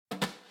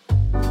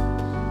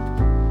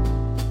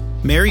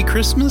Merry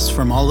Christmas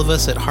from all of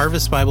us at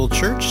Harvest Bible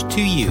Church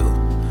to you.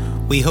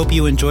 We hope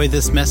you enjoy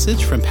this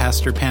message from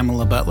Pastor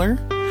Pamela Butler.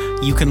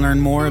 You can learn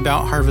more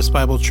about Harvest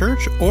Bible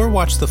Church or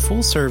watch the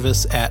full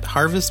service at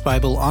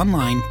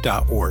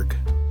harvestbibleonline.org.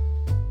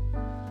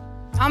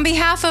 On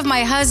behalf of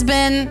my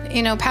husband,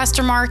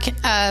 Pastor Mark,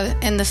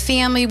 and the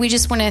family, we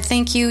just want to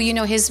thank you.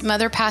 His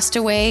mother passed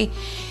away,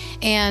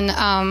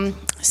 and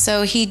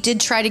so he did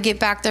try to get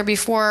back there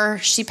before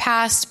she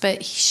passed,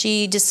 but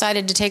she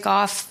decided to take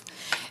off.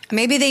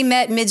 Maybe they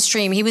met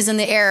midstream. He was in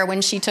the air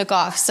when she took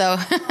off. So,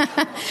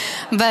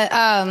 but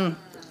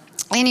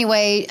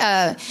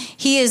anyway,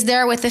 he is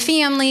there with the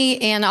family,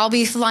 and I'll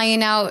be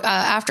flying out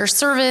after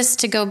service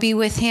to go be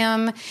with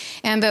him.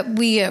 But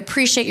we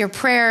appreciate your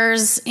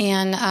prayers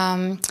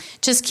and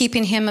just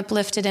keeping him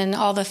uplifted and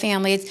all the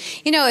family.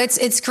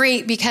 It's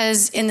great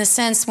because in the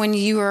sense when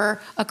you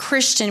are a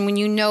Christian, when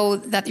you know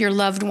that your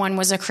loved one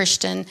was a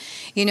Christian,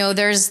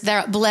 there's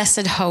that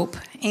blessed hope.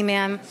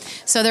 Amen.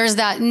 So there's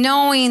that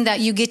knowing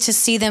that you get to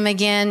see them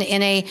again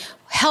in a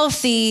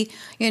healthy,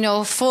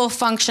 full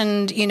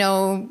functioned,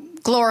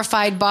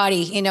 glorified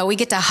body. We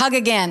get to hug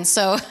again.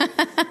 So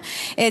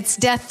it's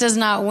death does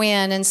not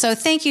win. And so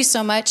thank you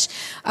so much.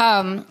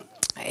 And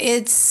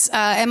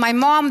my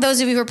mom, those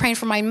of you who are praying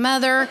for my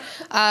mother,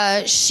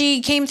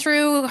 she came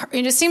through.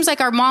 It seems like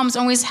our moms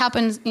always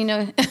happen,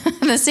 at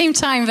the same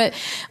time. But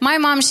my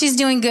mom, she's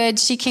doing good.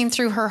 She came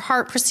through her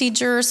heart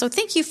procedure. So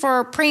thank you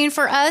for praying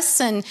for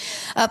us and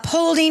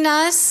upholding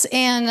us.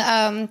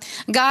 And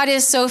God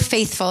is so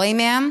faithful.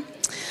 Amen.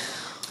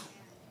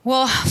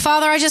 Well,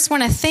 Father, I just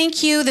want to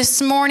thank you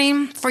this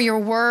morning for your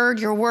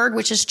word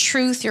which is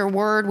truth, your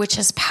word which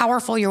is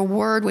powerful, your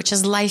word which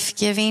is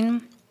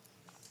life-giving.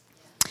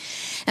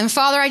 And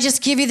Father, I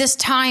just give you this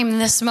time,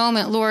 this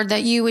moment, Lord,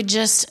 that you would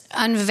just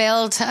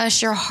unveil to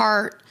us your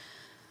heart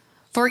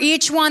for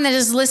each one that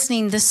is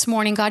listening this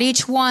morning, God,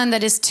 each one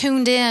that is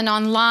tuned in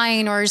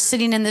online or is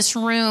sitting in this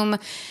room.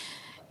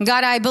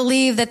 God, I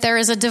believe that there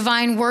is a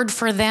divine word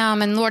for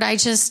them. And Lord, I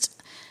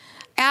just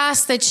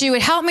ask that you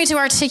would help me to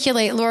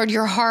articulate, Lord,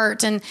 your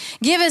heart and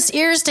give us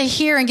ears to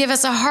hear and give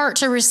us a heart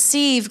to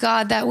receive,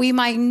 God, that we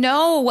might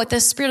know what the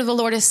Spirit of the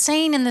Lord is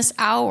saying in this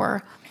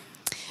hour.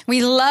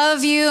 We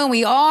love you and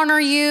we honor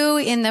you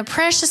in the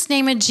precious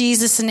name of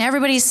Jesus. And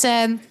everybody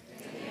said,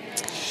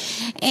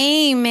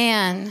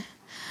 Amen.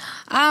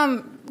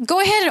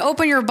 Go ahead and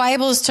open your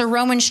Bibles to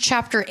Romans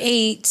chapter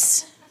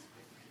 8.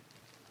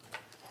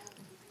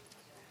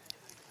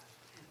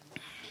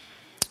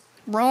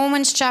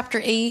 Romans chapter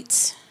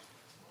 8.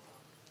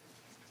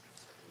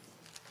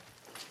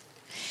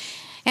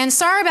 And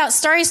sorry about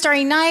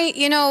Starry Night.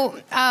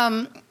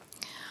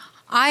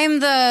 I'm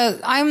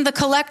the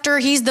collector.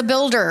 He's the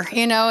builder,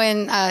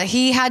 and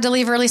he had to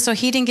leave early, so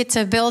he didn't get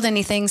to build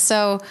anything.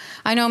 So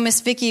I know Miss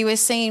Vicky was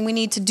saying we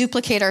need to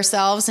duplicate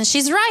ourselves, and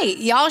she's right.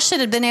 Y'all should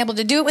have been able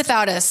to do it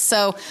without us.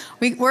 So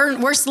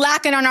we're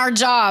slacking on our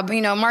job,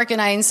 Mark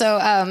and I. And so,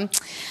 and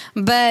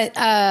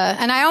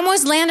I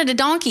almost landed a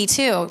donkey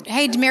too.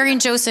 Hey, Mary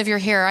and Joseph, you're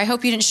here. I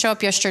hope you didn't show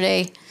up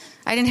yesterday.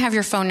 I didn't have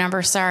your phone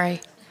number.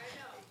 Sorry.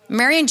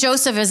 Mary and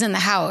Joseph is in the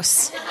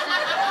house. They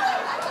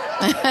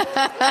look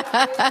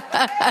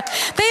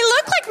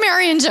like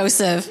Mary and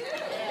Joseph,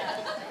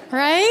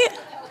 right?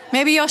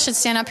 Maybe y'all should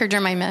stand up here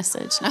during my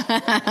message. But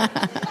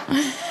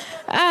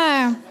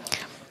at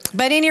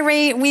any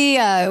rate, we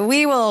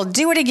will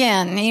do it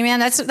again.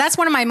 Amen. That's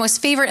one of my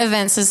most favorite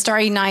events is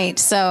Starry Night.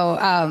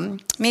 So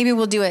maybe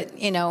we'll do it,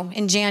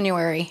 in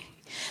January.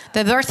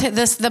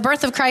 The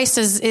birth of Christ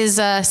is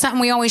something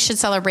we always should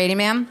celebrate.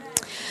 Amen.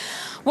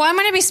 Well, I'm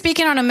going to be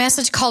speaking on a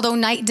message called O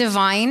Night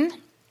Divine.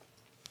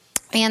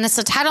 And it's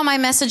the title of my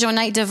message, O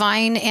Night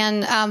Divine.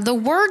 And the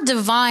word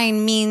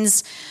divine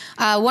means,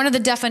 one of the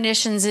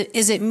definitions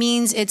is it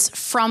means it's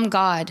from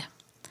God.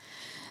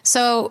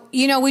 So,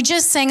 we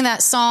just sang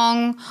that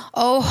song,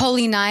 O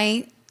Holy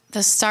Night,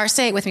 the stars,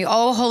 say it with me,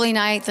 O Holy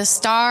Night, the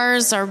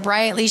stars are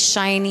brightly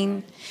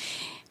shining.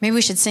 Maybe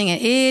we should sing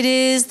it. It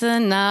is the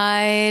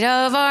night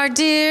of our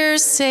dear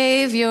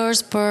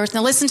Savior's birth.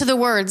 Now listen to the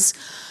words.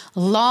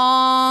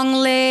 Long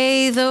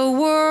lay the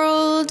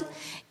world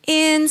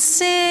in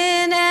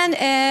sin and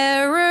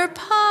error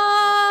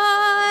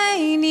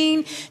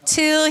pining,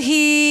 till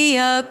he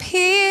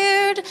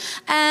appeared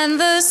and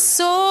the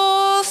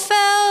soul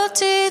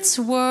felt its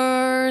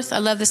worth. I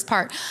love this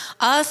part.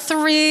 A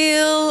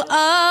thrill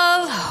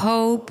of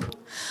hope.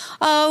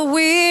 A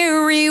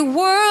weary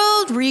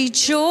world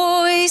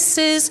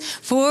rejoices,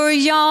 for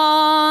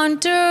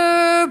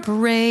yonder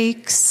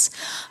breaks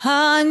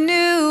a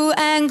new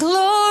and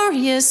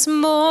glorious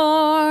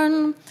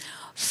morn.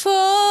 Fall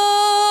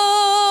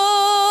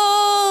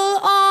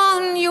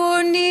on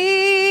your knees,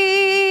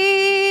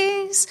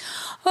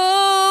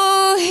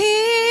 oh, hear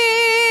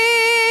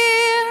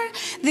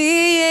the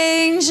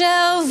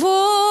angel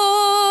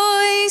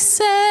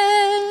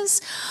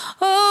voices,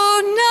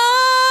 oh,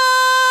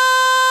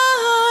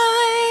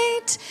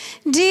 night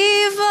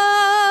divine,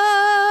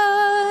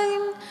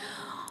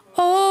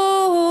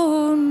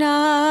 oh,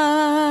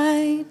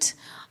 night,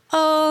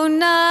 oh, Oh,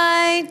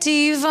 night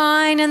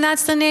divine. And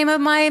that's the name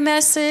of my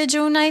message.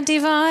 Oh, night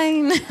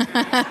divine.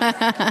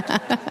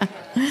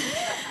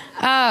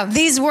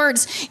 These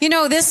words,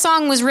 this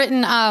song was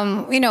written,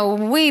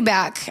 way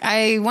back.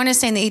 I want to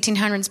say in the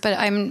 1800s, but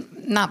I'm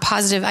not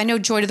positive. I know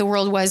Joy to the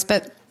World was,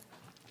 but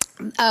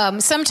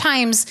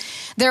sometimes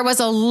there was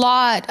a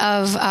lot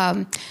of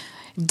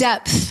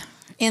depth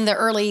in the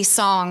early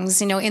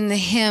songs, in the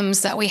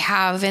hymns that we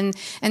have. And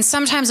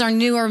sometimes our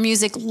newer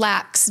music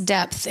lacks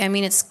depth. I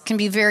mean, it can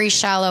be very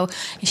shallow.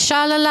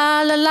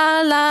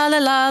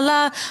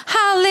 Sha-la-la-la-la-la-la-la-la,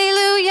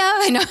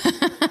 hallelujah.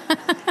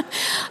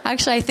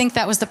 Actually, I think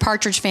that was the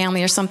Partridge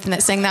Family or something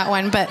that sang that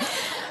one. But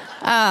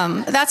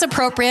that's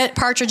appropriate.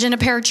 Partridge in a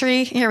pear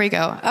tree. Here we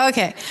go.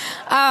 Okay.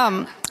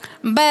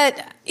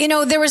 But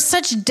there was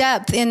such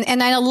depth,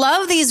 and I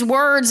love these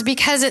words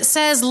because it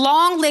says,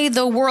 long lay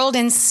the world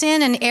in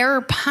sin and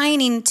error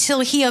pining till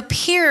he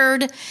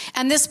appeared,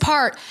 and this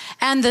part,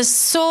 and the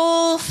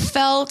soul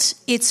felt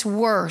its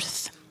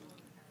worth.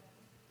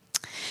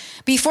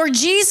 Before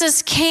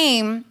Jesus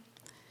came,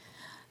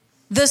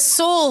 the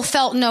soul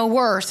felt no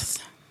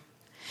worth.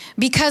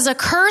 Because a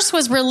curse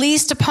was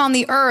released upon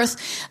the earth,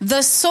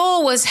 the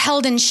soul was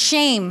held in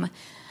shame.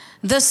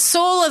 The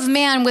soul of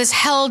man was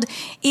held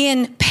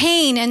in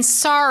pain and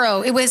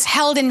sorrow. It was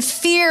held in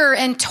fear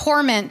and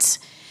torment.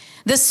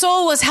 The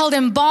soul was held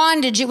in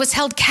bondage. It was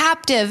held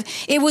captive.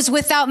 It was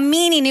without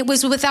meaning. It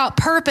was without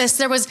purpose.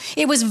 It was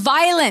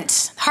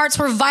violent. Hearts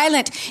were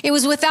violent. It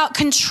was without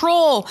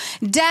control.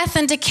 Death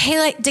and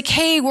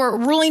decay were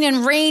ruling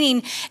and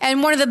reigning.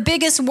 And one of the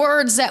biggest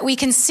words that we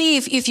can see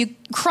if you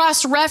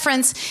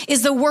cross-reference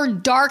is the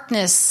word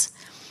darkness,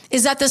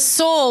 is that the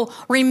soul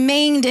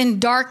remained in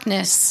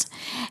darkness.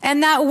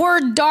 And that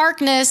word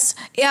darkness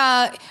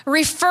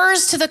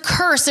refers to the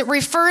curse. It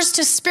refers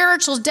to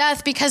spiritual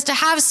death, because to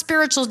have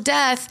spiritual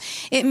death,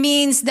 it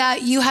means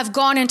that you have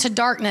gone into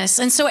darkness.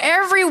 And so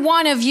every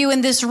one of you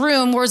in this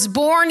room was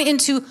born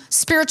into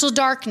spiritual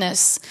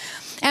darkness.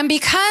 And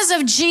because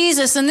of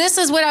Jesus, and this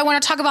is what I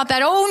want to talk about,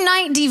 that oh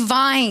night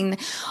divine,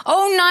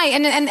 oh night.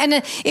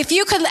 And if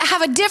you could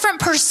have a different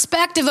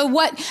perspective of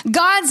what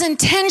God's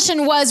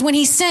intention was when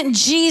he sent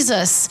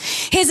Jesus,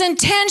 his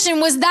intention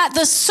was that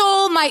the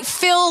soul might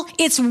feel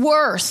its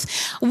worth.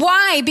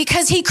 Why?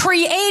 Because he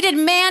created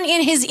man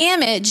in his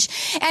image.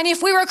 And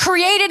if we were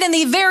created in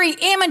the very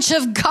image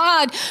of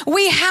God,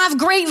 we have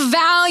great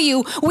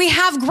value. We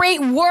have great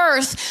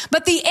worth.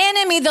 But the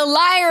enemy, the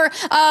liar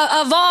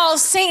of all,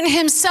 Satan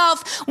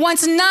himself,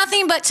 wants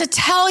nothing but to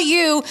tell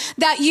you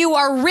that you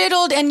are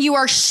riddled and you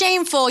are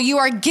shameful, you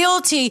are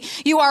guilty,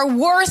 you are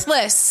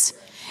worthless.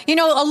 A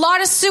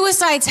lot of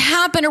suicides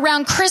happen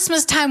around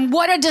Christmas time.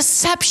 What a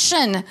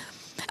deception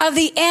of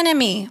the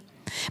enemy.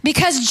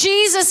 Because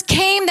Jesus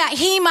came that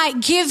he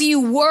might give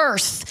you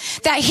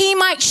worth, that he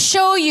might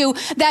show you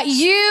that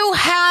you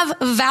have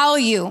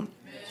value.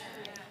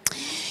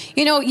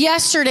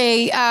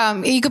 Yesterday,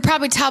 you could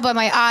probably tell by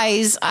my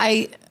eyes,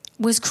 I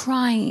was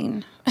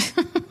crying.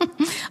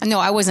 No,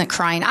 I wasn't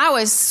crying. I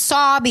was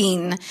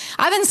sobbing.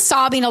 I've been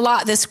sobbing a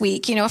lot this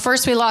week.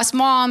 First we lost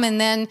mom, and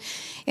then,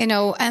 and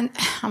I'm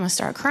going to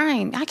start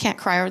crying. I can't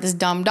cry over this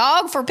dumb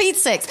dog, for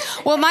Pete's sakes.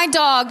 Well, my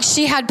dog,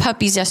 she had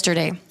puppies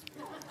yesterday.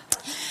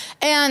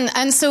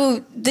 And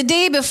so the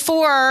day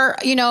before,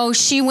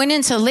 she went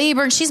into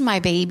labor, and she's my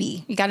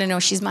baby. You got to know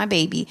she's my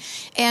baby.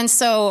 And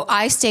so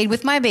I stayed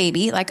with my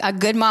baby like a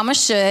good mama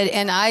should.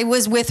 And I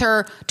was with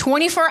her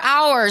 24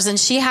 hours, and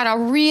she had a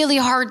really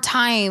hard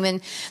time.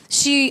 And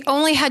she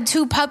only had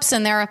 2 pups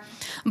in there.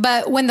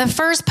 But when the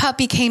first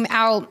puppy came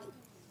out,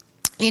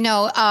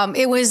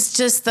 it was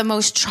just the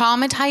most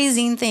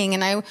traumatizing thing.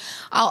 And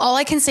all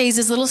I can say is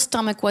his little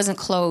stomach wasn't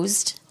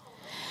closed.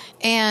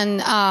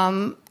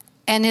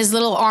 And his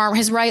little arm,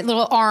 his right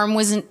little arm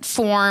wasn't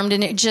formed,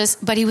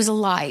 but he was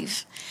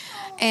alive.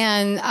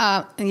 And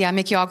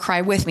make you all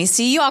cry with me.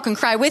 See, you all can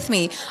cry with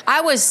me. I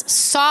was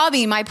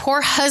sobbing. My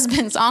poor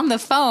husband's on the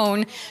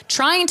phone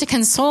trying to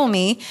console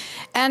me.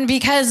 And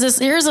because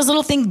here's this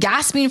little thing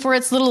gasping for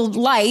its little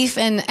life,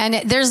 and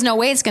there's no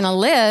way it's going to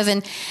live.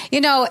 And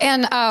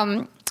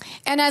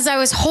as I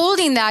was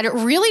holding that, it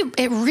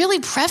really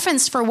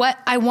preferenced for what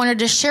I wanted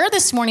to share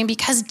this morning,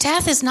 because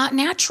death is not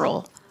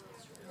natural.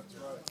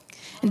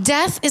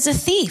 Death is a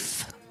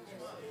thief.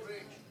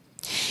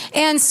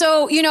 And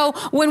so,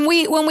 when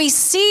we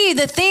see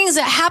the things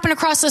that happen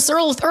across this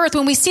earth,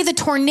 when we see the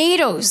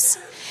tornadoes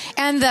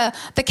and the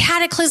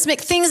cataclysmic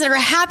things that are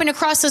happening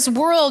across this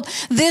world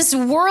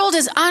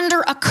is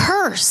under a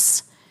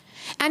curse.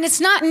 And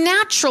it's not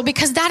natural,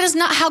 because that is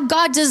not how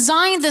God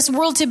designed this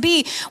world to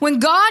be. When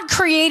God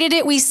created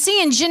it, we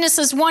see in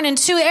Genesis 1 and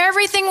 2,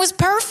 everything was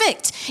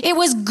perfect. It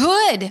was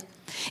good.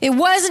 It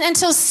wasn't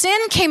until sin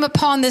came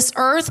upon this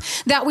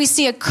earth that we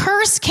see a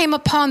curse came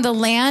upon the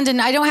land.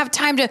 And I don't have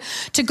time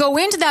to go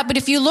into that. But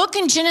if you look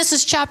in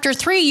Genesis chapter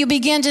 3, you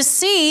begin to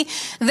see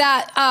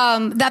that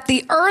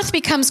the earth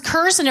becomes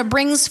cursed, and it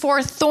brings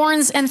forth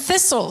thorns and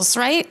thistles,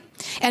 right?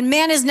 And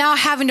man is now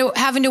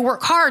having to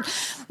work hard.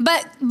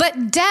 But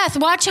death,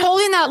 watch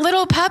holding that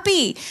little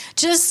puppy,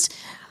 just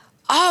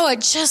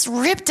it just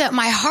ripped at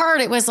my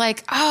heart. It was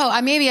like, I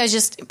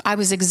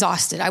was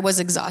exhausted.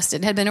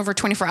 It had been over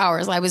 24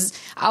 hours. I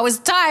was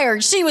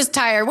tired. She was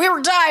tired. We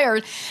were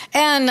tired.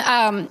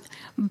 And,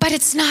 but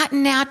it's not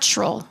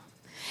natural.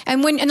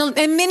 And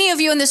many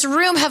of you in this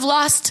room have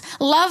lost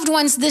loved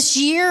ones this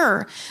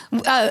year.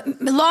 A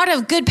lot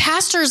of good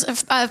pastors,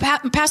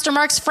 Pastor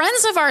Mark's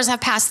friends of ours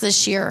have passed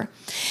this year.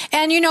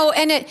 And,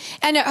 and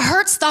it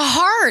hurts the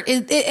heart.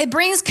 It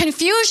brings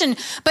confusion.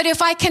 But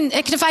if I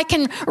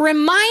can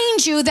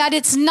remind you that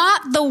it's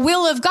not the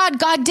will of God.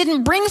 God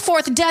didn't bring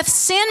forth death.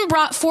 Sin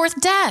brought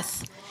forth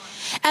death.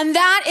 And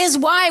that is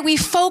why we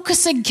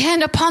focus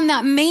again upon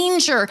that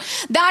manger.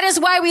 That is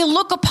why we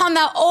look upon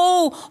that,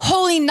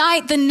 holy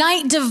night, the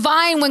night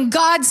divine when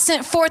God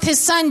sent forth his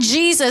son,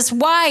 Jesus.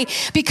 Why?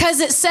 Because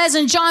it says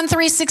in John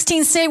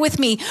 3:16, say with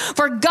me,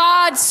 for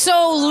God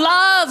so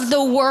loved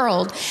the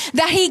world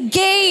that he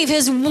gave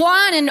his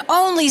one and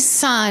only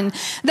son,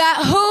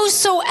 that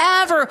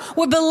whosoever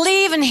would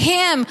believe in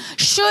him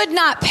should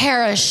not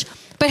perish,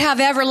 but have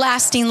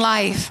everlasting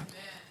life.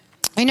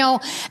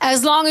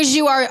 As long as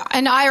you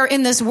and I are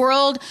in this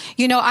world,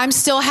 I'm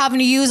still having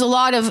to use a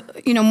lot of,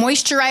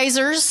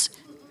 moisturizers,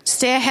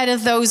 stay ahead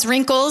of those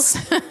wrinkles.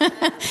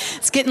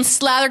 It's getting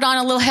slathered on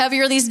a little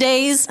heavier these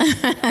days.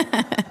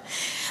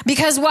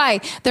 Because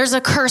why? There's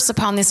a curse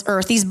upon this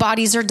earth. These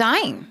bodies are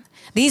dying.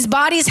 These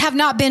bodies have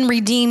not been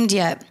redeemed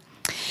yet.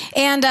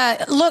 And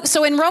look,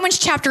 so in Romans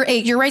chapter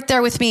 8, you're right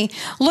there with me.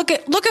 Look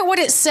at what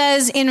it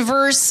says in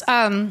verse,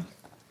 let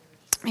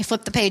me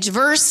flip the page,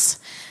 verse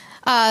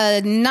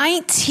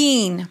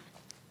 19.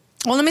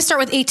 Well, let me start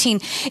with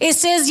 18. It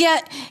says,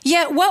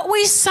 yet what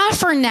we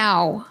suffer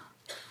now,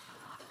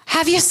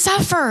 have you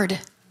suffered?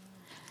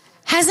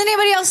 Has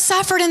anybody else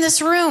suffered in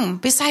this room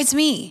besides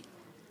me?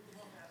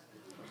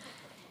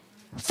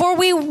 For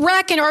we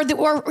reckon,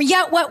 or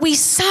yet what we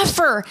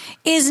suffer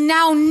is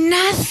now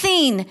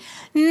nothing,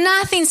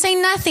 say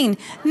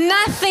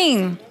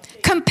nothing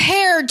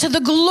compared to the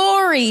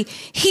glory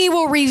he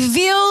will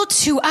reveal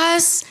to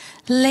us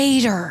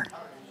later.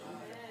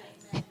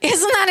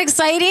 Isn't that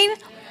exciting?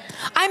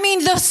 I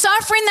mean, the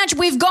suffering that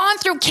we've gone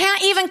through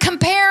can't even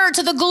compare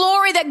to the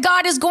glory that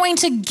God is going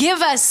to give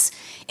us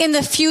in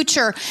the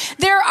future.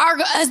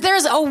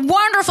 There's a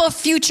wonderful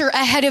future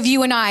ahead of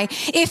you and I.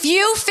 If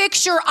you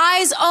fix your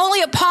eyes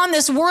only upon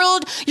this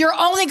world, you're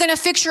only going to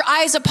fix your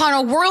eyes upon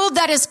a world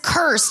that is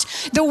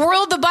cursed. The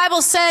world, the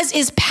Bible says,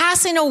 is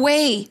passing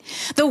away.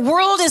 The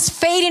world is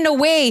fading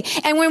away.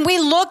 And when we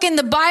look in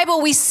the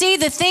Bible, we see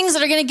the things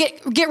that are going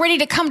to get ready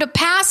to come to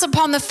pass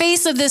upon the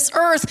face of this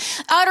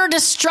earth. Utter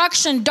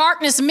destruction,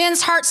 darkness,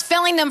 men's hearts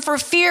failing them for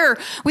fear.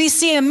 We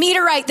see a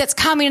meteorite that's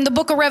coming in the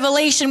book of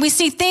Revelation. We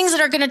see things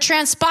that are going to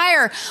transpire,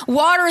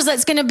 waters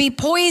that's going to be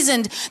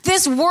poisoned.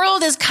 This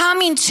world is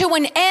coming to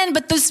an end,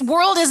 but this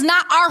world is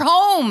not our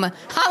home.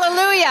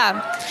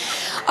 Hallelujah.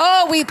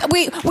 Oh, we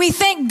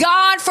thank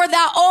God for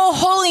that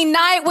holy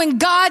night when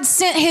God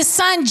sent his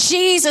son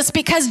Jesus,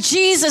 because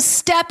Jesus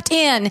stepped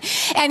in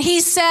and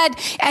he said,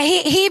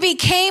 he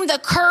became the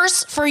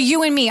curse for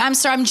you and me. I'm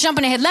sorry, I'm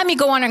jumping ahead. Let me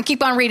go on and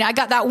keep on reading. I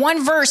got that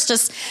one verse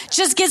just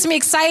gets me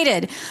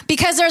excited,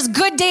 because there's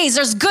good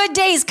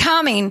days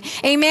coming.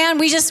 Amen.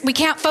 We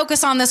can't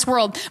focus on this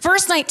world.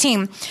 Verse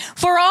 19,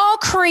 for all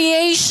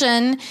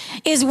creation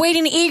is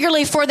waiting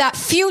eagerly for that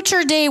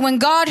future day when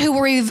God, who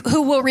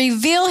will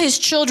reveal his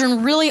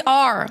children, really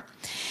are.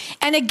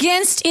 And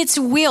against its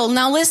will.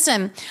 Now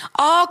listen,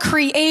 all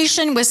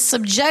creation was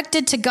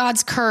subjected to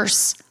God's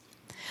curse.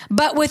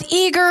 But with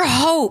eager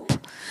hope,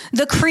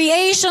 the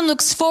creation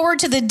looks forward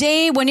to the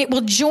day when it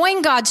will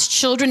join God's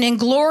children in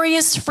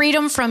glorious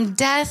freedom from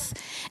death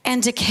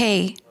and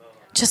decay.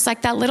 Just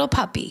like that little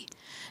puppy.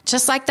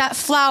 Just like that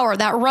flower,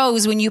 that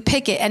rose, when you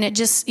pick it and it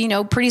just,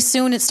 pretty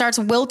soon it starts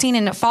wilting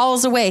and it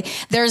falls away.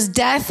 There's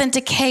death and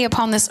decay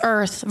upon this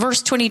earth.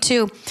 Verse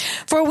 22,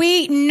 for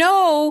we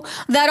know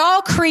that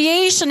all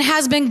creation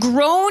has been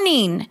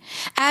groaning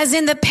as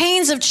in the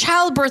pains of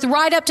childbirth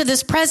right up to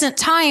this present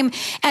time.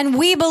 And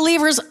we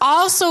believers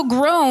also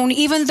groan,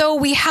 even though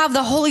we have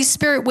the Holy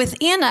Spirit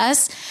within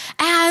us,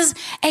 as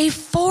a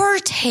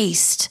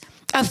foretaste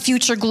of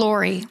future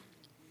glory.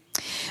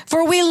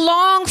 For we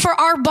long for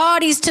our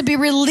bodies to be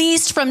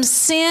released from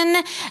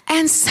sin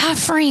and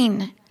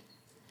suffering.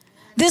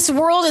 This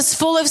world is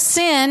full of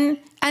sin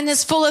and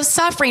is full of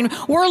suffering.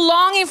 We're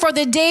longing for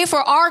the day for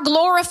our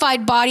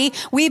glorified body.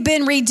 We've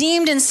been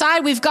redeemed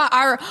inside. We've got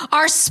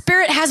our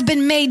spirit has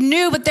been made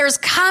new, but there's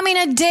coming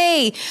a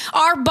day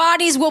our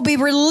bodies will be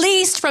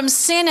released from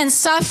sin and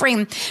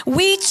suffering.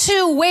 We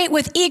too wait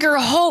with eager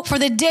hope for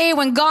the day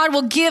when God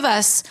will give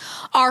us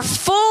our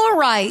full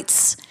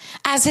rights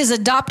as his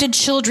adopted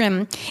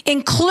children,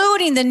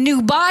 including the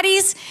new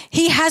bodies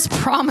he has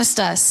promised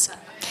us.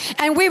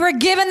 And we were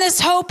given this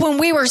hope when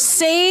we were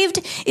saved.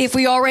 If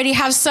we already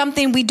have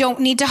something, we don't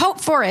need to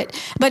hope for it.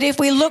 But if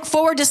we look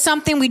forward to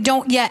something we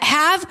don't yet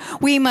have,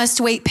 we must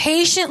wait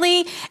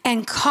patiently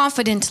and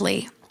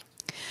confidently.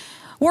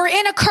 We're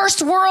in a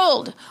cursed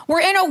world. We're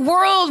in a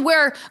world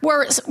where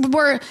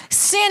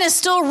sin is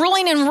still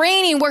ruling and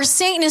reigning, where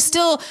Satan is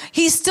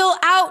he's still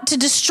out to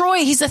destroy.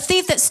 He's a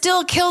thief that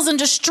still kills and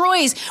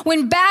destroys.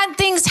 When bad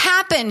things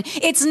happen,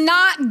 it's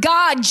not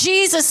God.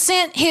 Jesus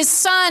sent his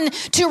son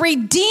to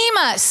redeem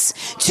us,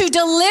 to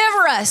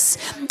deliver us.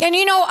 And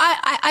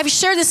I've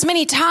shared this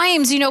many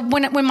times,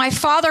 when my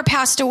father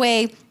passed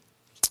away,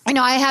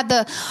 I had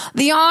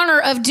the honor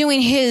of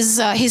doing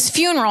his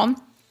funeral.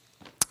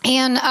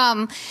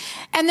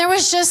 And there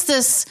was just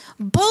this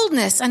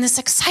boldness and this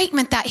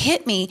excitement that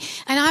hit me.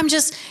 And I'm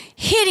just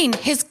hitting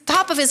his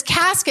top of his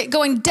casket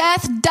going,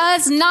 death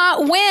does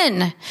not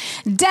win.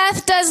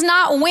 Death does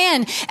not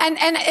win.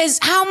 And is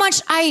how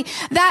much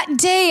that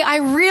day I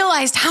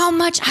realized how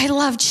much I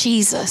love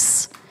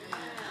Jesus.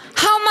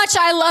 How much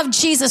I love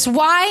Jesus.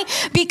 Why?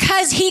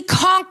 Because he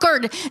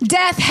conquered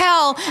death,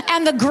 hell,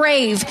 and the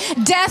grave.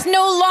 Death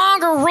no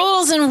longer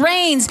rules and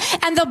reigns.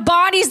 And the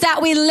bodies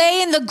that we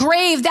lay in the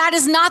grave, that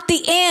is not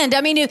the end.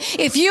 I mean,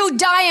 if you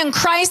die in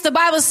Christ, the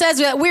Bible says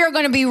that we are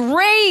going to be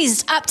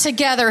raised up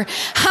together.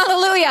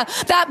 Hallelujah.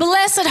 That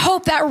blessed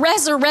hope, that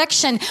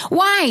resurrection.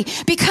 Why?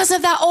 Because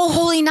of that old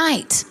holy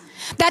night.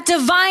 That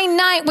divine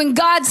night when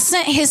God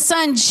sent his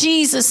son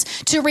Jesus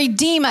to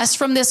redeem us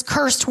from this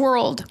cursed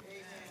world.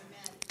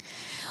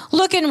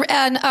 Look in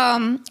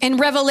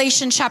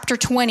Revelation chapter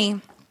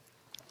 20.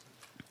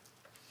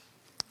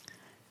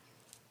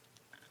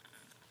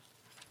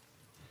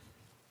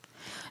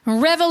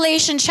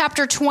 Revelation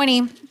chapter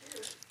 20.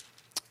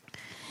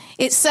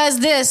 It says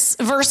this,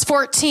 verse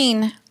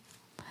 14.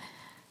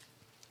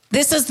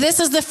 This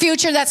is the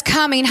future that's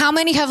coming. How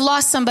many have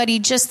lost somebody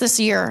just this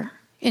year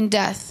in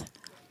death?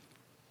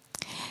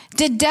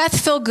 Did death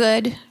feel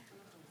good?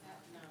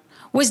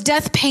 Was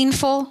death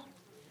painful?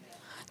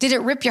 Did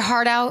it rip your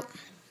heart out?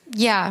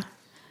 Yeah.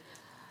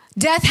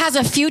 Death has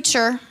a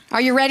future.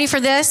 Are you ready for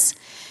this?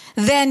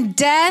 Then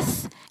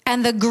death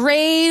and the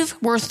grave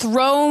were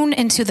thrown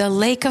into the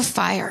lake of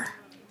fire.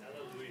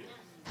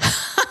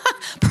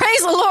 Praise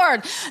the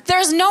Lord.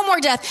 There's no more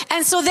death.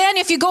 And so then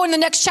if you go in the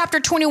next chapter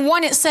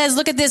 21, it says,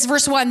 look at this,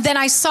 verse 1. Then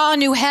I saw a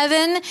new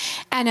heaven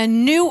and a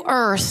new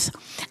earth.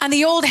 And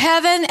the old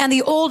heaven and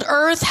the old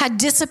earth had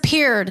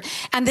disappeared,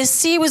 and the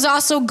sea was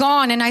also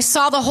gone. And I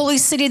saw the holy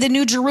city, the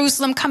new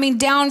Jerusalem, coming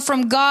down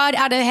from God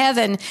out of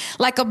heaven,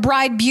 like a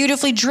bride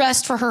beautifully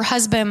dressed for her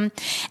husband.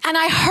 And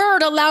I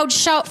heard a loud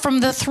shout from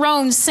the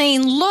throne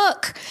saying,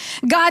 look,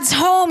 God's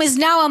home is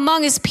now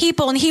among his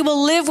people, and he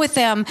will live with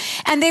them,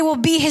 and they will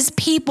be his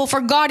people,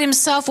 for God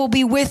himself will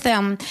be with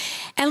them.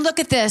 And look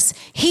at this.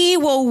 He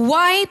will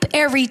wipe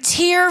every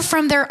tear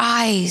from their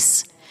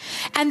eyes.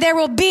 And there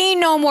will be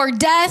no more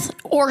death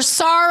or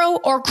sorrow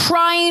or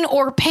crying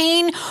or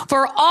pain,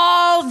 for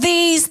all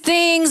these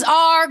things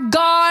are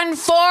gone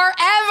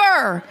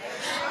forever.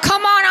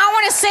 Come on, I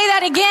want to say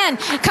that again.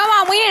 Come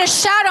on, we need to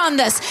shout on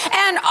this.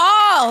 And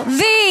all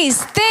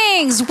these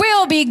things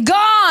will be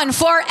gone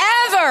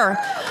forever.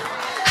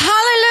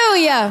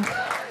 Hallelujah.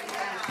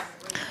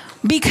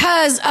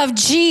 Because of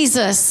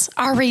Jesus,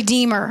 our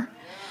Redeemer.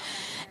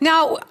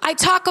 Now, I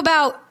talk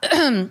about,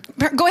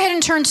 go ahead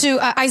and turn to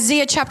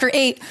Isaiah chapter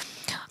 8.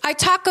 I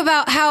talk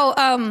about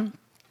how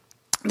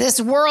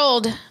this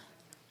world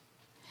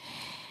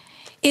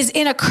is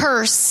in a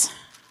curse,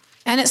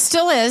 and it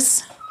still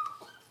is.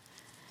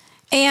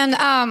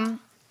 And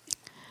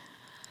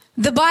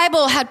the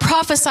Bible had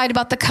prophesied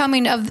about the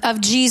coming of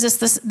Jesus,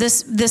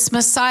 this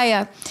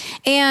Messiah.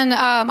 And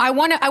I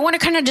want to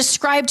kind of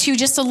describe to you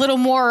just a little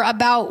more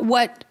about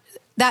what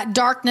that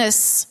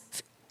darkness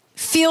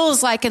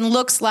feels like and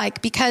looks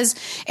like, because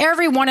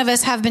every one of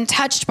us have been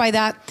touched by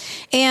that.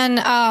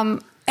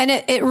 And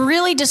it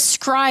really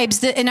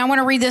describes that, and I want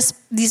to read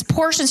these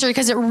portions here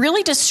because it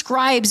really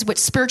describes what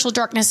spiritual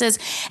darkness is.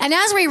 And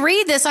as we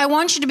read this, I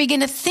want you to begin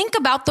to think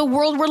about the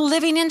world we're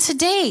living in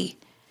today.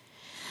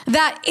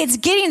 That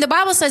the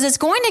Bible says it's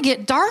going to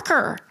get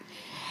darker.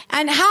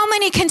 And how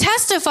many can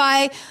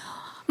testify,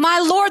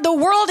 my Lord, the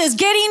world is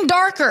getting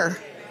darker.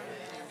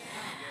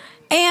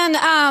 And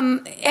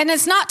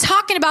it's not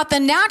talking about the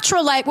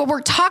natural light, but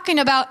we're talking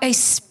about a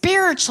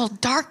spiritual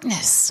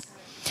darkness.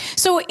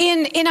 So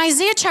in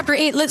Isaiah chapter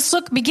 8, let's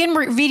begin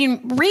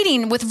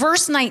reading with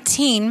verse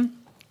 19.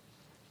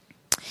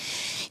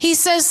 He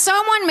says,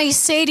 someone may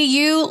say to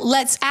you,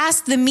 let's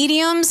ask the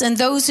mediums and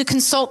those who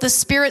consult the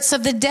spirits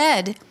of the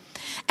dead.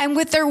 And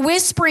with their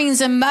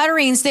whisperings and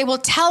mutterings, they will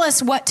tell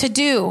us what to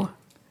do.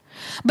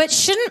 But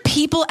shouldn't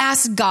people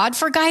ask God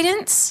for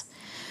guidance?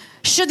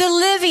 Should the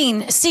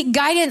living seek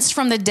guidance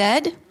from the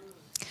dead?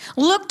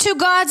 Look to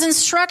God's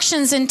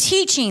instructions and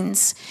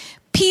teachings.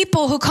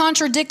 People who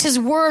contradict his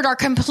word are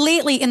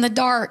completely in the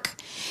dark,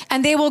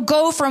 and they will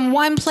go from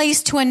one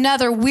place to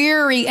another,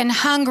 weary and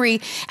hungry.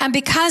 And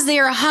because they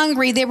are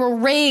hungry, they will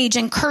rage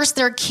and curse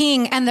their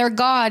king and their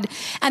God.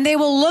 And they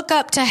will look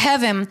up to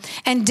heaven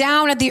and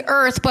down at the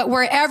earth. But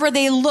wherever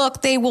they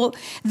look,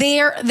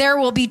 there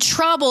will be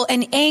trouble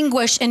and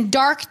anguish and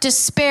dark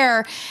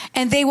despair,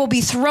 and they will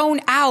be thrown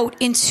out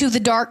into the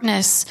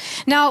darkness.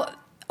 Now,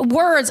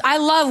 words. I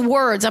love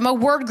words. I'm a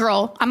word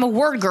girl,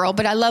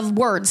 but I love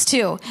words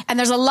too. And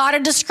there's a lot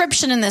of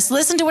description in this.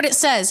 Listen to what it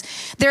says.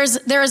 There's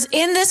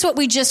in this, what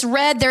we just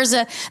read, there's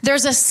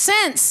a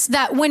sense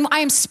that when I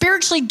am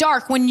spiritually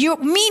dark,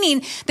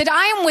 meaning that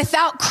I am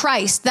without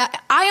Christ,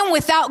 that I am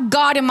without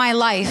God in my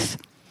life.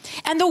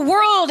 And the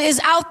world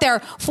is out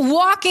there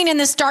walking in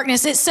this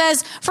darkness. It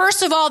says,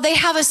 first of all, they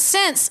have a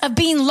sense of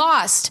being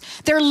lost.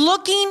 They're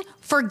looking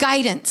for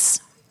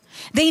guidance.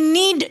 They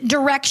need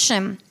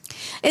direction.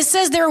 It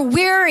says they're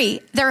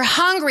weary, they're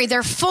hungry,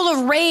 they're full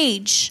of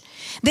rage.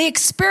 They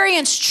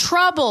experience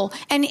trouble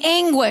and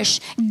anguish,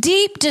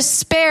 deep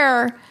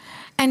despair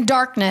and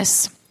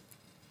darkness.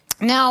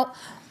 Now,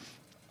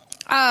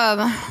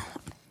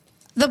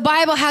 the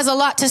Bible has a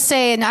lot to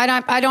say, and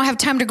I don't have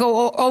time to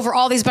go over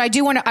all these, but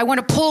I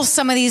want to pull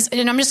some of these,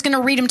 and I'm just going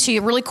to read them to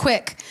you really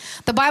quick.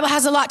 The Bible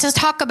has a lot to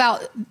talk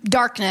about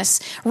darkness.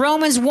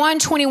 Romans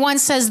 1:21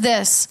 says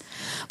this,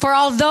 "For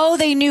although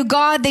they knew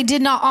God, they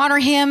did not honor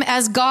him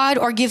as God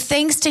or give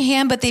thanks to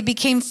him, but they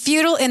became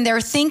futile in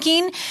their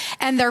thinking,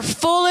 and their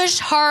foolish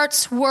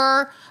hearts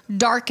were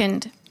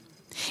darkened."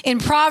 In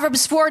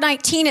Proverbs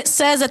 4:19, it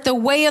says that the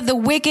way of the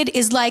wicked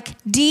is like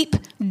deep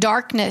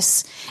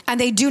darkness, and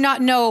they do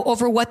not know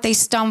over what they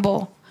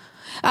stumble.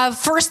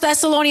 1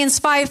 Thessalonians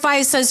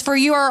 5:5 says, "For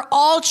you are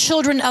all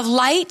children of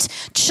light,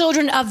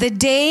 children of the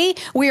day.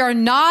 We are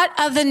not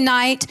of the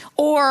night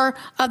or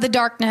of the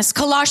darkness."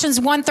 Colossians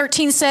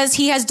 1:13 says,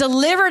 "He has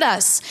delivered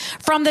us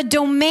from the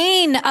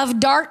domain of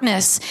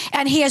darkness,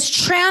 and he has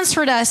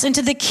transferred us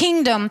into the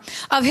kingdom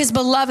of his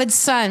beloved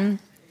Son."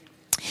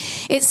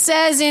 It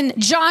says in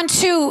John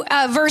 2,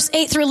 verse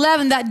 8 through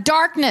 11, that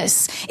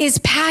darkness is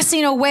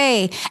passing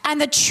away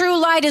and the true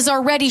light is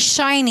already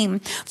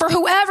shining. For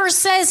whoever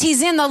says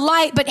he's in the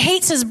light but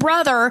hates his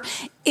brother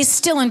is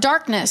still in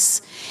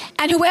darkness.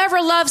 And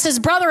whoever loves his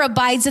brother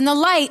abides in the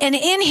light, and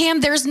in him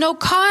there's no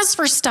cause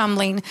for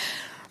stumbling.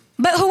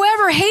 But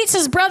whoever hates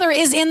his brother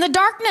is in the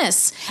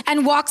darkness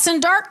and walks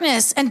in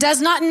darkness and does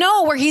not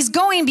know where he's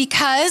going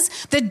because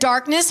the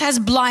darkness has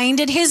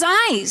blinded his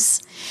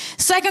eyes.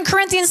 2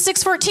 Corinthians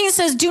 6:14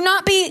 says, "Do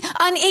not be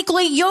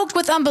unequally yoked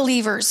with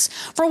unbelievers.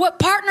 For what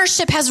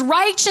partnership has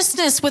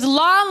righteousness with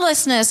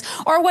lawlessness,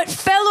 or what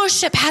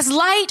fellowship has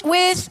light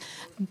with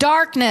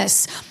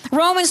darkness?"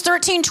 Romans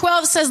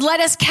 13:12 says, "Let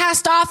us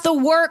cast off the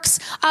works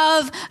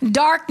of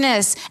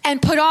darkness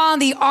and put on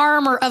the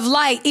armor of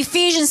light."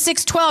 Ephesians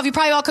 6:12, you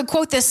probably all could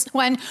quote this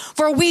one.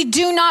 "For we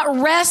do not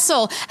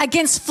wrestle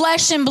against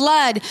flesh and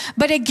blood,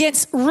 but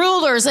against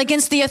rulers,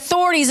 against the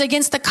authorities,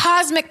 against the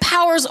cosmic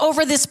powers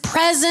over this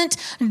present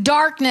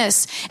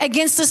darkness,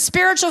 against the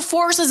spiritual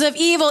forces of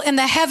evil in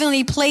the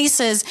heavenly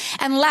places."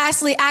 And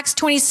lastly, Acts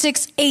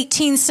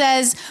 26:18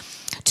 says,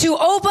 "To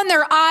open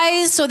their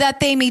eyes so that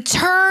they may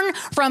turn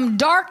from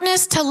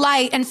darkness to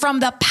light and from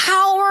the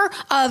power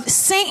of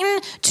Satan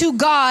to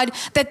God,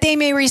 that they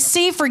may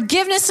receive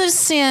forgiveness of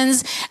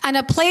sins and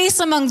a place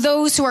among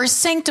those who are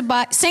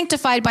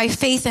sanctified by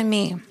faith in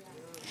me."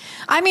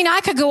 I mean,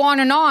 I could go on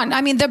and on.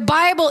 I mean, the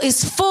Bible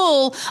is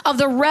full of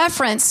the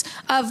reference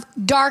of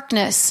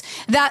darkness,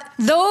 that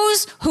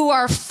those who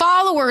are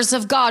followers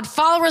of God,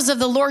 followers of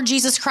the Lord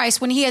Jesus Christ,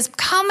 when he has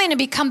come in and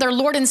become their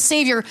Lord and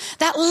Savior,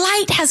 that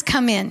light has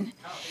come in.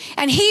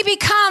 And he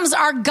becomes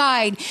our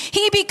guide.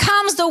 He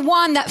becomes the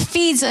one that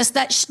feeds us,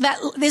 that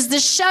is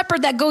the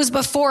shepherd that goes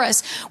before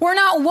us. We're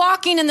not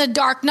walking in the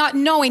dark, not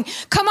knowing.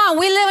 Come on,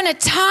 we live in a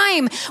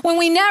time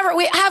when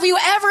have you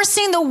ever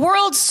seen the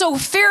world so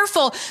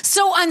fearful,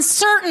 so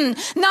uncertain,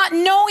 not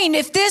knowing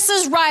if this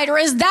is right or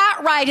is that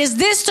right? Is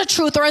this the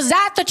truth or is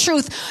that the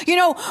truth? You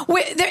know,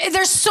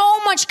 there's so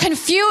much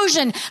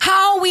confusion.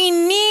 How we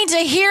need to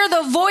hear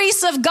the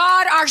voice of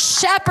God, our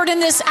shepherd,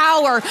 in this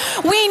hour.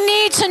 We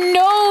need to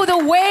know the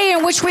way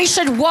in which we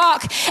should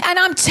walk. And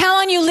I'm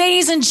telling you,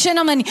 ladies and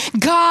gentlemen,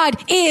 God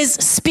is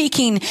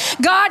speaking.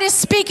 God is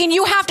speaking.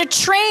 You have to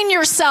train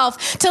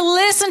yourself to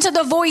listen to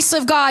the voice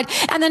of God.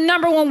 And the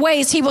number one way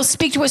is he will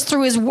speak to us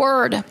through his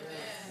word.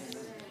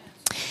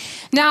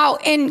 Now,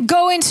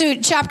 go into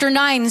chapter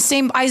 9,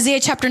 same Isaiah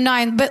chapter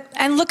 9,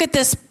 and look at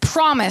this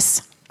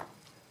promise.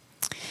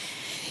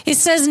 It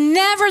says,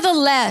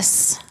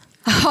 "Nevertheless,"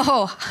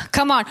 oh,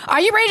 come on. Are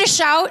you ready to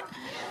shout?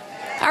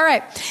 All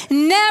right.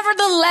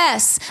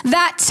 "Nevertheless,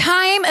 that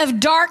time of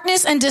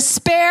darkness and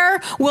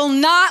despair will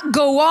not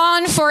go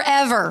on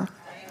forever."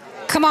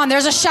 Come on,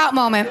 there's a shout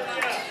moment.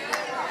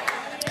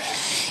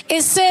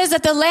 It says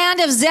that the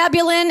land of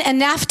Zebulun and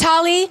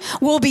Naphtali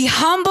will be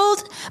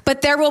humbled,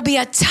 but there will be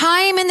a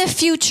time in the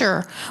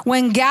future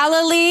when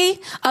Galilee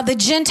of the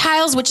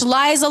Gentiles, which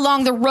lies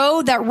along the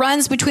road that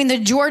runs between the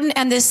Jordan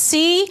and the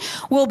sea,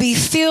 will be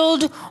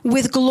filled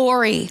with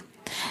glory.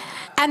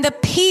 And the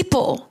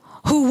people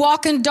who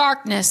walk in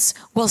darkness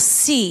will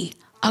see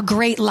a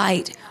great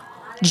light.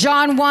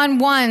 John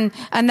 1:1,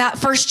 and that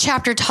first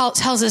chapter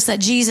tells us that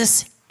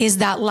Jesus is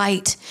that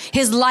light.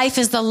 His life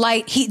is the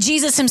light.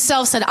 Jesus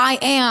himself said, I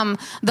am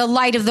the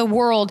light of the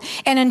world.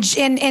 And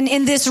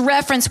in this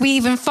reference, we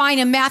even find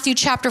in Matthew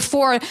chapter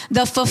 4,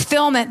 the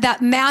fulfillment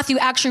that Matthew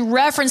actually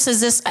references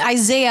this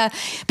Isaiah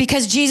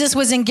because Jesus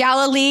was in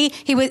Galilee.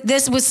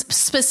 This was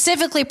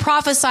specifically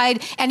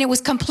prophesied, and it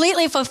was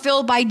completely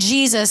fulfilled by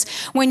Jesus.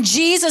 When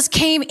Jesus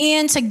came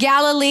into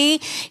Galilee,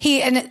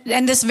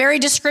 and this very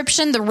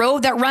description, the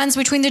road that runs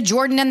between the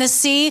Jordan and the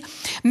sea,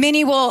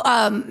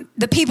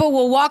 the people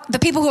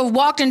who have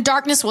walked in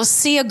darkness will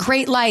see a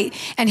great light,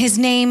 and his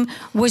name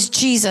was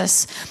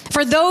Jesus.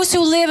 For those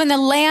who live in the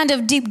land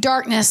of deep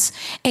darkness,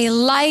 a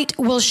light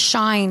will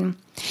shine.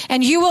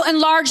 And you will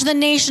enlarge the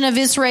nation of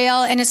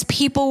Israel, and its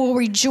people will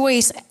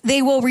rejoice.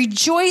 They will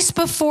rejoice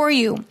before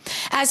you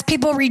as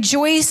people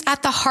rejoice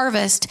at the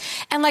harvest,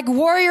 and like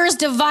warriors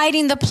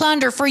dividing the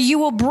plunder, for you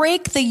will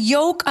break the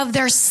yoke of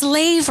their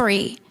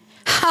slavery.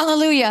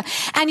 Hallelujah.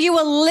 And you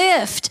will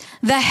lift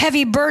the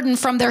heavy burden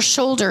from their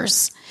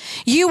shoulders.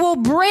 You will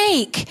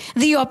break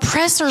the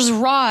oppressor's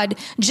rod,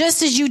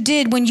 just as you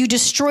did when you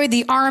destroyed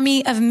the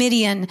army of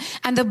Midian,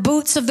 and the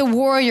boots of the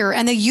warrior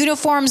and the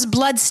uniforms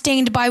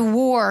blood-stained by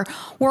war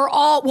will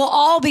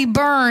all be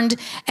burned,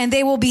 and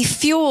they will be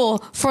fuel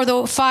for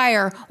the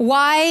fire.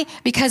 Why?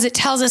 Because it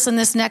tells us in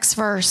this next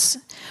verse,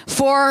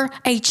 for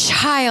a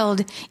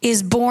child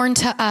is born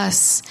to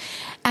us,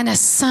 and a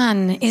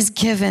son is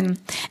given,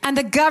 and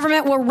the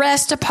government will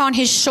rest upon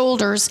his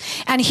shoulders,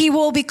 and he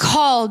will be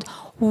called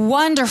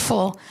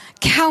Wonderful,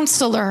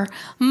 Counselor,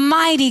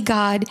 Mighty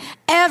God,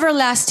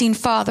 Everlasting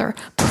Father,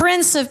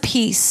 Prince of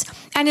Peace,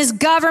 and his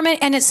government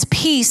and its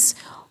peace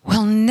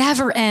will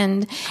never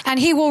end. And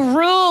he will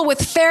rule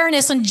with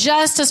fairness and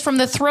justice from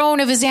the throne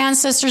of his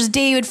ancestors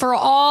David for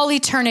all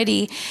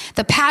eternity.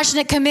 The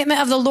passionate commitment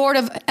of the Lord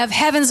of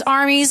heaven's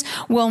armies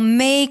will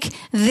make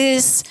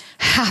this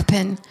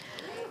happen.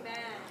 Amen.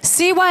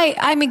 See why,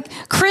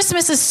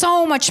 Christmas is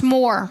so much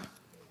more.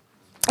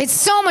 It's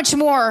so much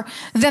more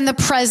than the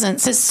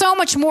presents. It's so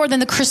much more than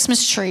the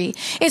Christmas tree.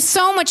 It's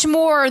so much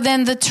more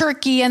than the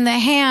turkey and the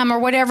ham or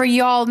whatever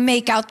y'all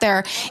make out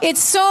there.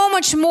 It's so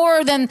much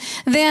more than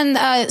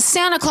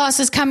Santa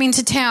Claus is coming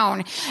to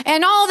town.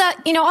 And all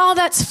that, all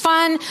that's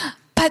fun.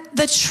 But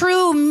the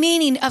true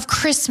meaning of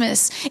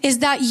Christmas is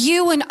that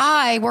you and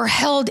I were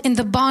held in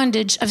the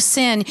bondage of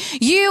sin.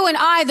 You and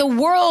I, the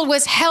world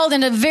was held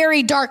in a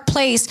very dark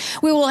place.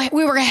 We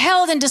were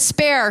held in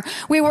despair.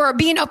 We were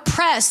being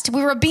oppressed.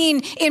 We were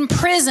being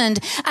imprisoned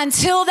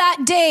until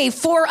that day.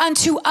 For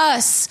unto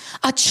us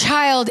a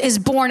child is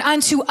born.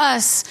 Unto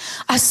us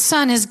a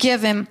son is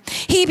given.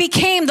 He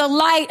became the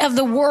light of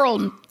the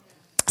world,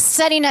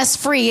 setting us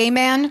free.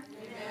 Amen? Amen.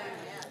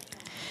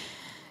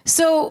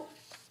 So,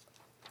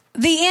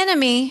 the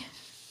enemy,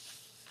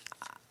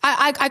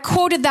 I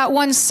quoted that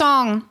one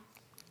song,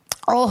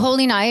 Oh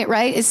Holy Night,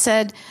 right? It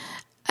said,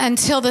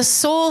 until the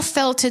soul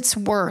felt its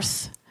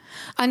worth.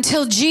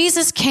 Until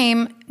Jesus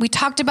came, we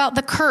talked about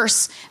the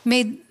curse,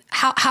 made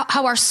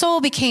how our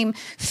soul became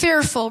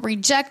fearful,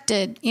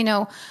 rejected,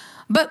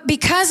 But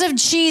because of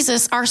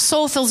Jesus, our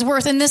soul feels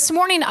worth. And this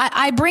morning,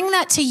 I bring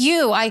that to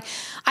you. I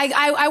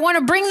want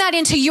to bring that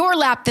into your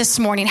lap this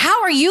morning.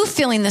 How are you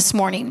feeling this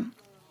morning?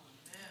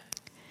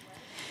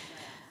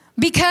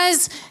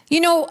 Because,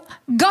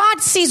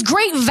 God sees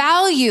great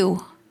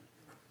value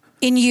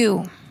in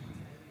you.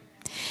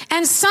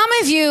 And some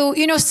of you,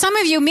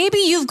 maybe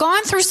you've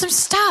gone through some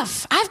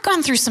stuff. I've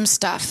gone through some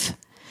stuff.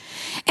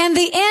 And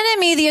the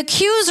enemy, the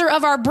accuser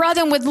of our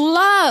brethren, would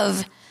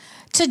love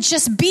to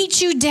just beat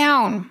you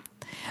down.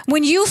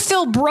 When you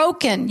feel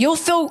broken, you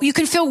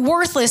can feel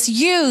worthless,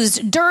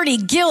 used, dirty,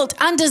 guilt,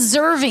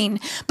 undeserving.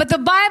 But the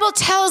Bible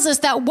tells us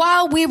that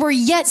while we were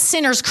yet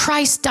sinners,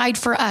 Christ died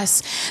for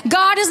us.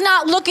 God is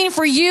not looking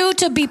for you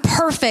to be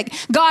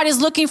perfect. God is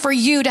looking for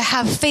you to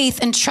have faith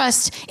and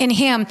trust in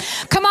him.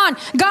 Come on.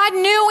 God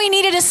knew we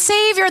needed a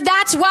savior.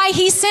 That's why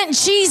he sent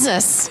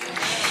Jesus.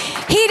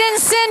 He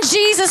didn't send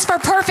Jesus for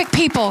perfect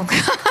people.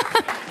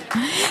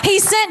 He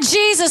sent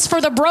Jesus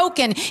for the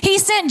broken. He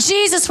sent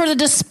Jesus for the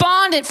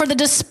despondent, for the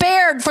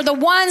despaired, for the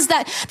ones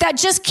that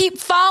just keep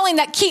falling,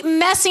 that keep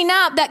messing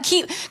up, that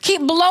keep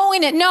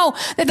blowing it. No,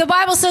 the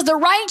Bible says the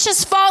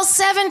righteous fall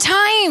 7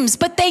 times,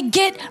 but they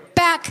get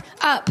back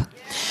up.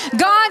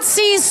 God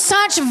sees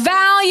such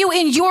value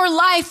in your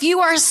life.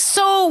 You are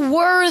so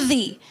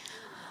worthy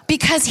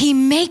because he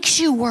makes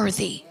you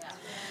worthy.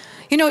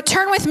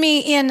 Turn with me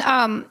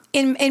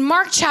in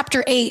Mark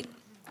chapter 8.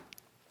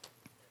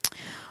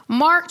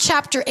 Mark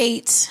chapter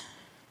 8.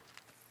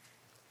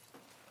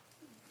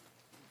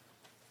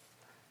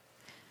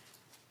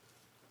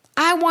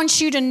 I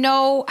want you to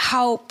know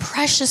how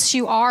precious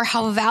you are,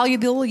 how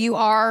valuable you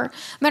are.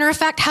 Matter of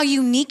fact, how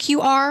unique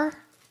you are.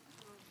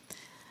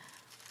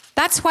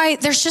 That's why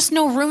there's just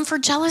no room for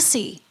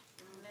jealousy.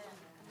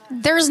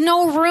 There's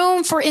no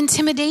room for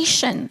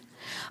intimidation.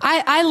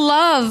 I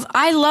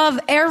love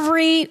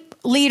every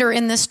leader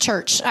in this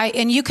church.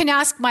 And you can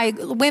ask my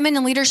women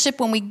in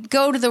leadership when we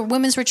go to the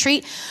women's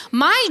retreat.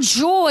 My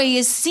joy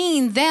is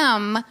seeing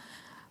them,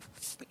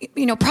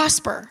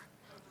 prosper,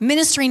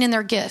 ministering in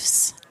their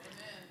gifts.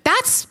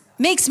 That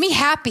makes me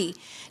happy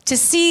to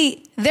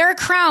see their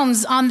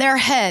crowns on their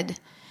head,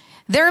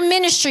 their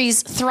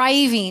ministries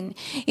thriving,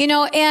 and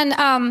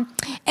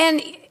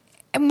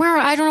where,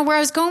 I don't know where I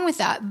was going with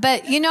that,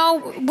 but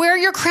wear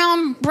your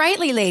crown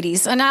brightly,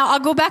 ladies. And I'll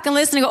go back and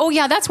listen and go, oh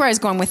yeah, that's where I was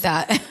going with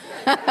that.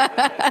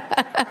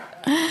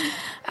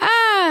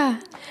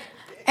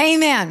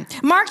 Amen.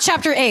 Mark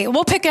chapter 8.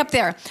 We'll pick up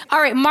there.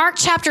 All right. Mark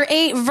chapter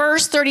 8,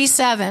 verse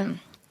 37.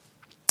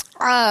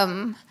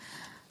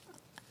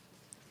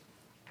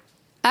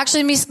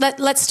 Actually,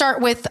 let's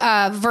start with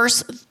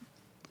verse.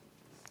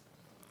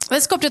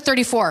 Let's go up to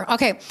 34.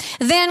 Okay.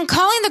 Then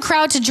calling the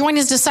crowd to join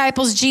his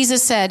disciples,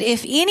 Jesus said,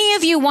 if any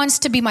of you wants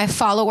to be my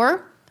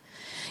follower,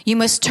 you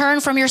must turn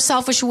from your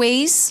selfish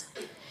ways,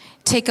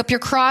 take up your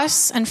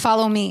cross, and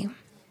follow me.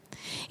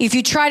 If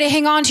you try to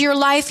hang on to your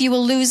life, you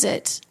will lose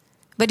it.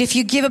 But if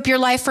you give up your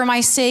life for my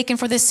sake and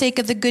for the sake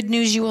of the good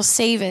news, you will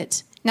save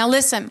it. Now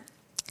listen.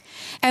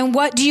 And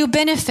what do you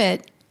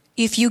benefit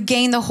if you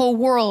gain the whole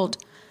world,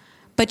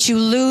 but you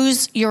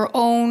lose your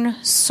own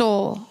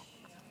soul?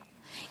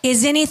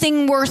 Is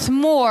anything worth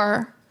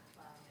more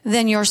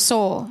than your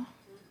soul?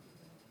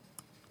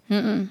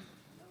 And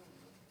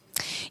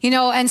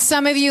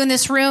some of you in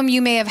this room,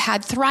 you may have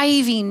had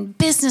thriving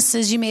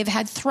businesses. You may have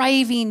had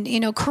thriving,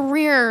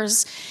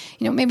 careers.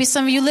 Maybe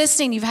some of you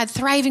listening, you've had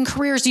thriving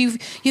careers.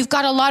 You've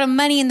got a lot of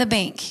money in the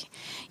bank.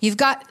 You've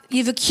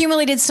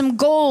accumulated some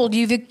gold.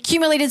 You've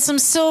accumulated some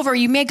silver.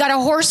 You may have got a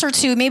horse or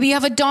two. Maybe you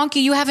have a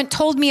donkey you haven't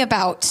told me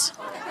about.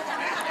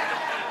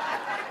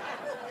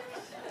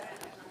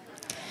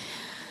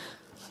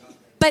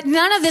 But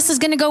none of this is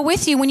going to go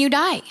with you when you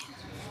die.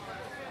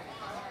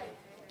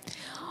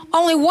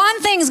 Only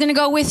one thing is going to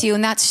go with you,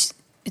 and it's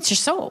your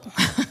soul.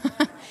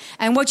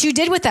 And what you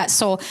did with that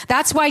soul.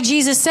 That's why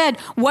Jesus said,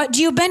 what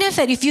do you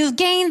benefit if you've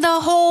gained the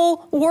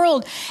whole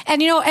world?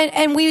 And,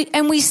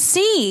 we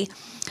see,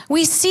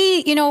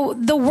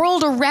 the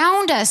world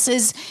around us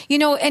is,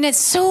 and it's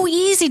so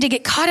easy to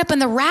get caught up in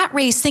the rat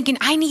race thinking,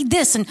 I need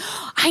this and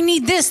I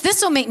need this.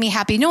 This will make me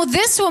happy. No,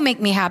 this will make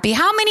me happy.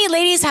 How many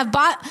ladies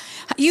bought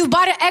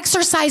an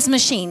exercise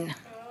machine?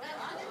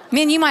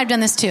 You might have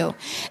done this too.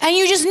 And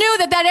you just knew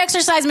that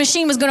exercise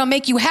machine was going to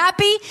make you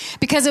happy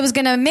because it was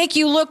going to make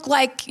you look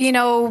like,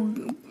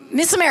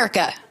 Miss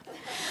America.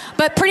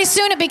 But pretty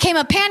soon it became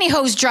a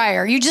pantyhose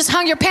dryer. You just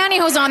hung your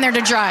pantyhose on there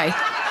to dry.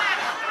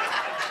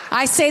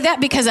 I say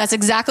that because that's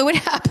exactly what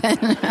happened.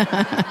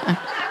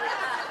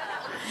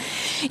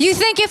 You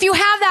think if you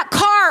have that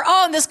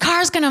car, this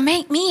car's going to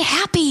make me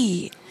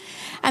happy.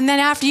 And then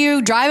after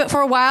you drive it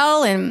for a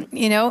while and,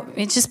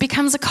 it just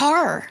becomes a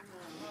car.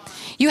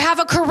 You have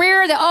a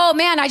career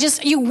that,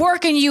 you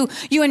work and you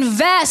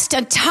invest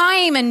in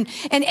time and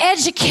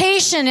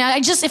education.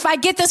 And if I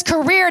get this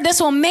career, this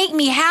will make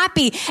me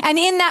happy. And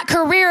in that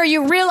career,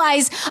 you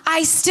realize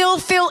I still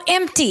feel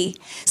empty.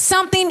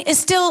 Something is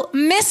still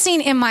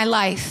missing in my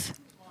life.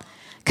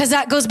 Because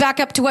that goes back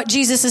up to what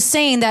Jesus is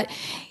saying, that,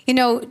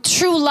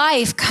 true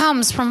life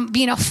comes from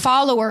being a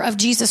follower of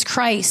Jesus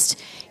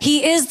Christ.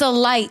 He is the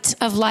light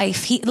of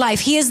life.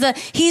 He's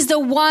the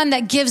one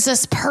that gives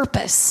us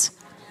purpose.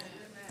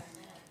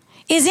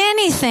 Is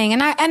anything,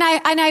 and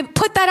I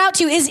put that out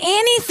to you, is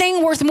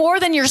anything worth more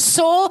than your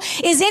soul?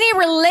 Is any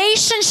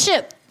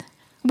relationship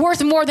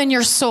worth more than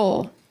your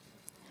soul?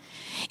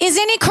 Is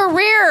any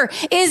career,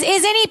 is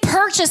any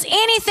purchase,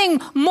 anything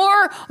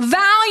more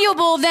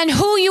valuable than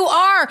who you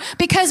are?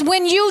 Because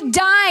when you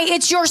die,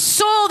 it's your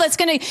soul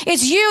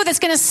it's you that's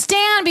going to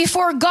stand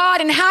before God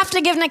and have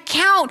to give an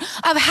account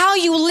of how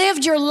you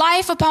lived your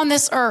life upon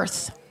this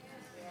earth.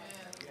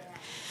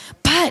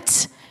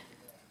 But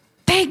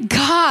thank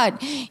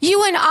God,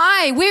 you and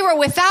I, we were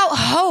without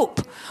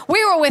hope.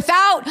 We were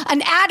without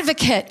an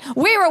advocate.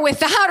 We were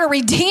without a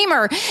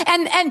redeemer.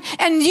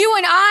 And you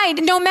and I,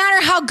 no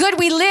matter how good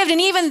we lived,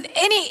 and even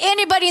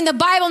anybody in the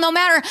Bible, no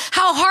matter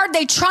how hard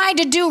they tried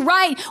to do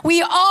right,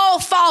 we all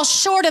fall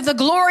short of the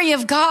glory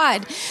of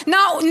God.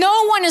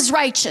 No one is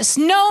righteous.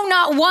 No,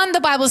 not one,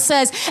 the Bible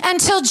says,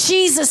 until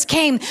Jesus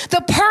came,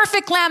 the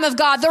perfect Lamb of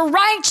God, the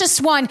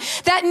righteous one,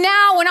 that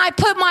now when I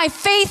put my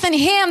faith in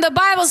him, the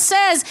Bible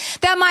says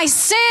that my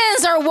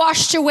sins are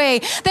washed away,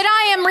 that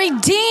I am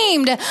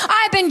redeemed.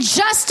 I've been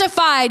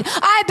justified.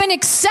 I've been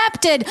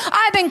accepted.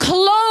 I've been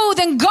clothed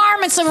in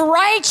garments of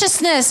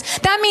righteousness.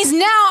 That means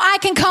now I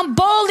can come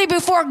boldly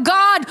before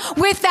God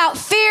without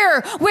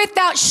fear,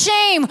 without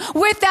shame,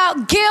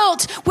 without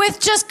guilt,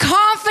 with just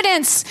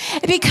confidence,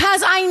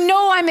 because I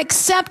know I'm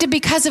accepted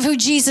because of who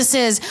Jesus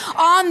is.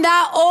 On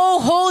that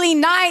holy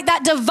night,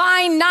 that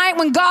divine night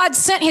when God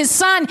sent his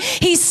son,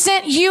 he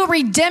sent you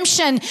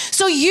redemption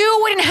so you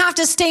wouldn't have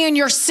to stay in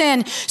your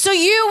sin, so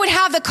you would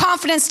have the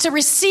confidence to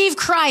receive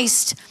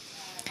Christ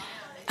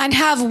and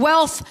have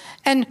wealth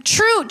and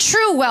true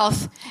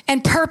wealth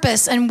and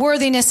purpose and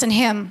worthiness in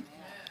him.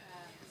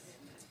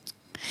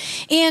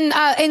 In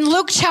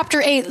Luke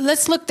chapter 8,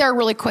 let's look there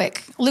really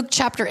quick. Luke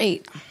chapter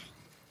 8.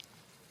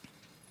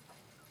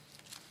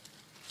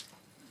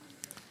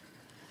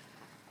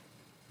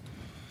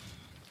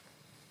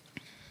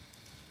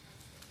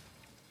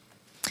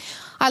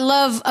 I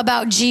love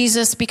about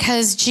Jesus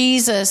because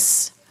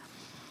Jesus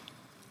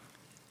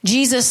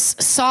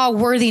saw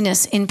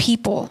worthiness in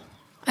people.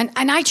 And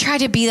I try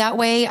to be that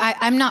way.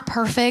 I'm not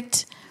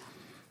perfect.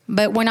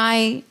 But when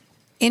I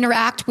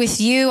interact with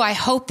you, I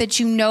hope that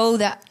you know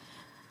that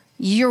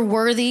you're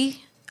worthy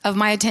of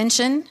my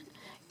attention.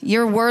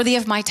 You're worthy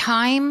of my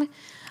time.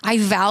 I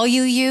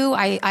value you.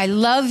 I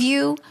love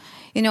you.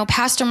 You know,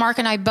 Pastor Mark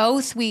and I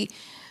both, we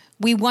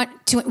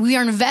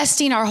are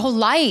investing our whole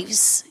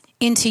lives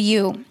into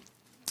you.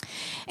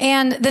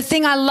 And the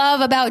thing I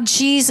love about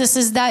Jesus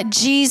is that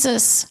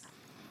Jesus,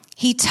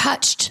 he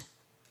touched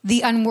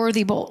the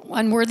unworthyable.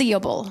 I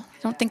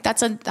don't think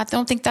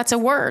that's a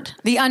word.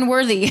 The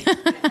unworthy.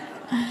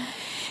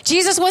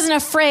 Jesus wasn't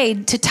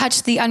afraid to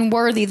touch the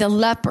unworthy, the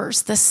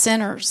lepers, the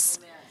sinners,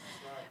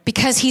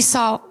 because he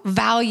saw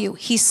value.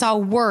 He saw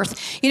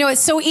worth. You know,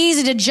 it's so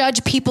easy to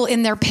judge people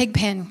in their pig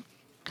pen.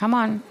 Come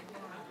on.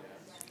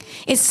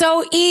 It's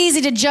so easy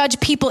to judge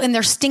people in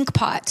their stink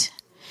pot.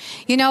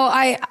 You know,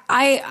 I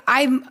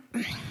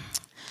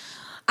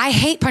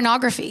hate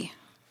pornography.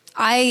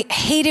 I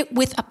hate it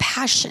with a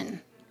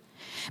passion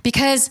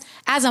because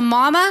as a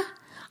mama,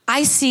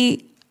 I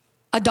see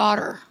a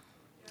daughter.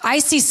 I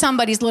see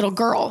somebody's little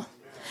girl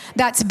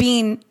that's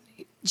being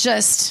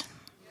just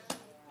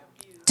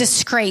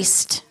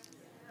disgraced.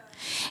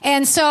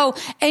 And so,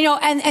 you know,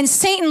 and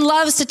Satan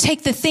loves to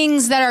take the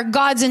things that are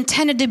God's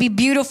intended to be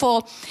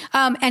beautiful,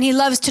 and he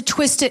loves to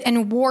twist it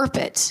and warp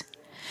it.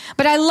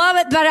 But I love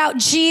it about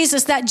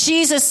Jesus, that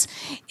Jesus,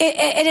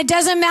 it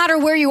doesn't matter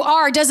where you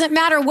are. It doesn't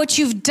matter what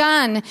you've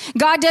done.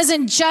 God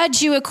doesn't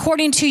judge you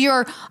according to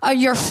your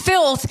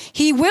filth.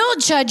 He will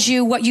judge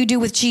you what you do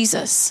with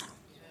Jesus.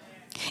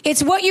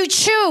 It's what you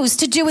choose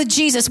to do with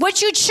Jesus.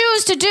 What you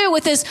choose to do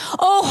with this,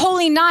 oh,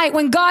 holy night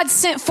when God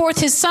sent forth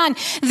his son.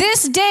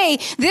 This day,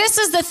 this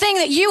is the thing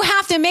that you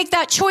have to make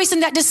that choice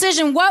and that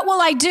decision. What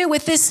will I do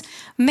with this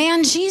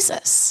man,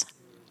 Jesus?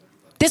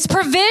 This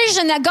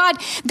provision that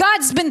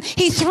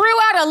he threw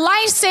out a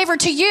lifesaver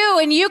to you,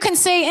 and you can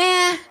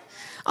say,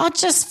 I'll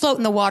just float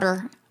in the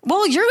water.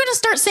 Well, you're going to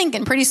start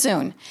sinking pretty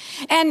soon.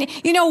 And,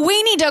 you know,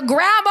 we need to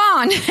grab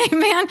on,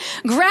 amen,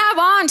 grab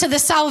on to the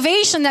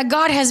salvation that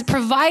God has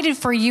provided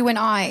for you and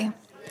I.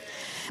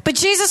 But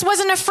Jesus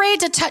wasn't afraid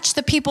to touch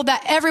the people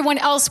that everyone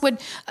else would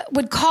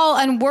call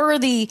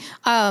unworthy.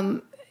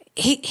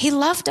 He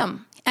loved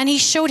them. And he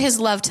showed his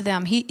love to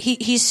them.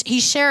 He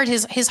shared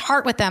his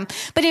heart with them.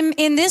 But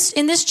in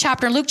this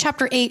chapter, Luke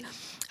chapter 8,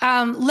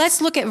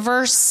 let's look at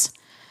verse.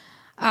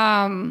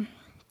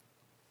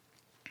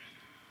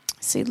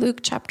 Luke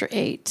chapter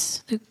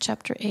 8. Luke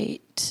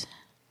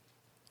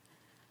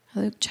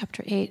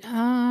chapter 8.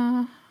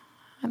 I'm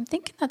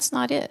thinking that's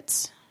not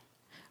it.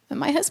 But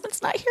my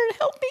husband's not here to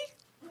help me.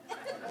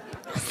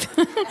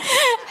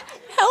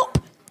 Help.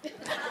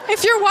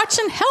 If you're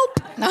watching, help.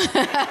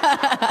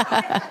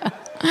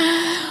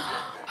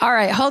 All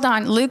right, hold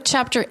on. Luke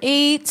chapter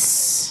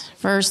 8,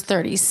 verse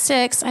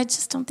 36. I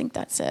just don't think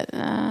that's it.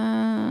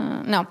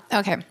 No,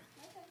 okay.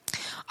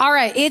 All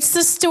right, it's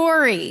the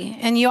story,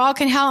 and you all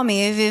can help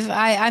me.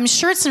 I'm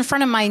sure it's in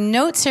front of my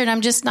notes here, and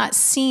I'm just not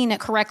seeing it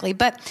correctly.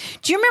 But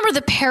do you remember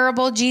the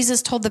parable?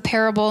 Jesus told the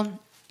parable.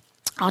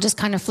 I'll just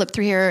kind of flip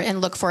through here and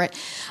look for it.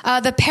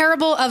 The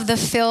parable of the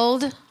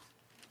field.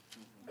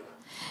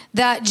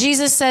 That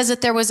Jesus says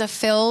that there was a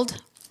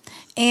field,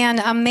 and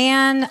a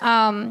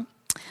man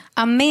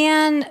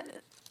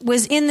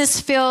was in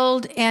this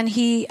field, and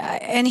he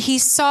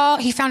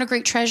found a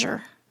great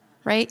treasure,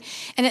 right?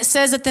 And it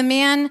says that the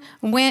man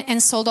went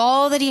and sold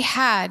all that he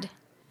had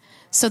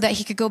so that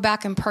he could go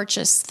back and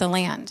purchase the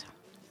land.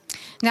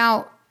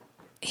 Now,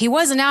 he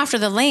wasn't after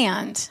the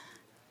land,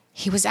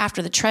 he was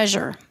after the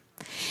treasure.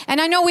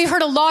 And I know we've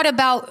heard a lot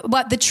about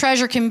what the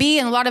treasure can be,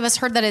 and a lot of us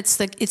heard that it's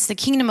the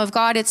kingdom of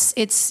God. It's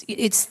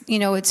you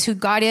know, it's who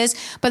God is.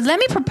 But let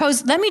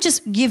me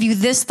just give you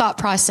this thought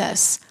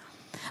process.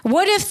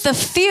 What if the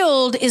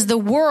field is the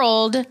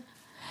world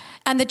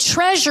and the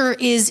treasure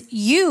is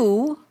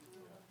you,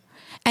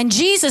 and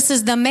Jesus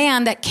is the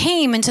man that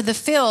came into the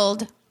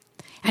field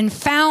and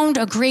found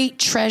a great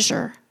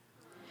treasure?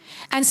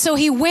 And so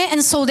he went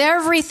and sold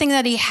everything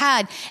that he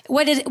had.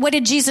 What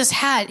did Jesus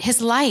had?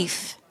 His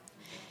life.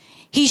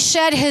 He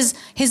shed his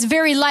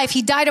very life.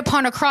 He died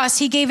upon a cross.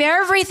 He gave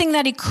everything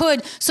that he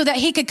could so that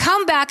he could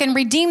come back and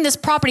redeem this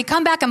property,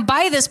 come back and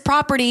buy this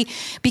property,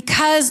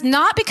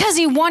 not because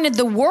he wanted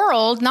the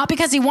world, not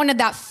because he wanted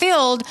that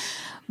field,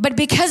 but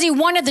because he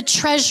wanted the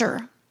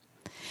treasure.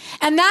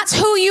 And that's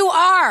who you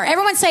are.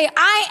 Everyone say,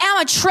 I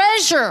am a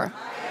treasure.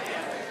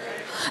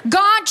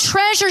 God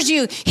treasures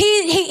you.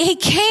 He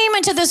came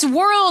into this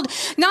world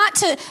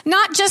not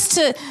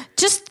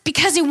just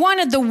because he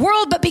wanted the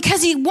world, but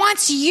because he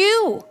wants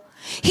you.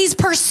 He's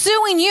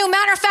pursuing you.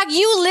 Matter of fact,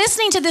 you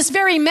listening to this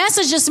very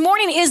message this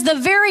morning is the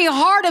very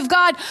heart of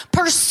God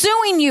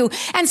pursuing you.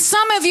 And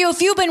some of you,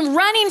 if you've been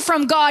running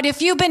from God,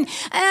 if you've been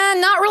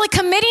not really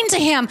committing to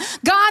him,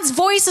 God's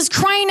voice is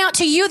crying out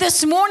to you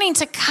this morning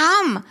to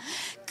come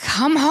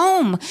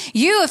home.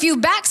 You, if you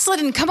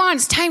backslidden, come on,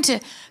 it's time to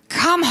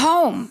come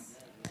home.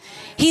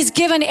 He's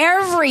given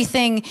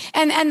everything.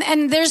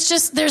 And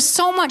there's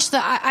so much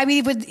that I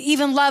would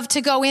even love to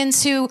go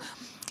into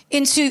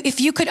if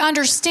you could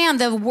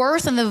understand the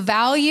worth and the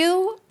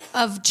value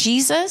of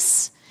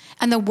Jesus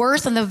and the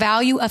worth and the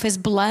value of his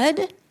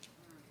blood,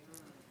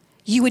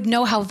 you would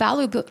know how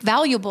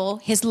valuable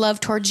his love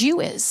towards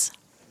you is.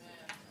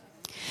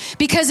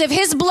 Because if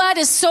his blood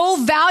is so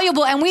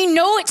valuable, and we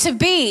know it to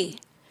be,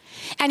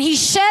 and he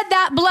shed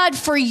that blood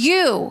for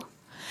you,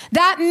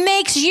 that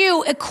makes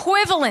you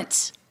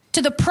equivalent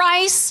to the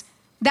price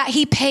that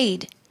he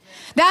paid.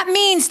 That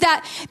means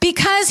that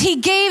because he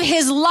gave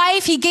his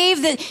life, he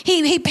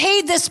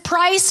paid this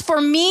price for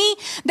me,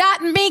 that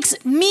makes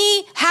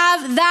me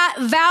have that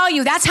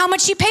value. That's how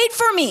much he paid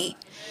for me.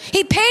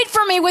 He paid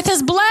for me with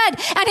his blood,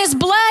 and his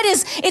blood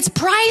it's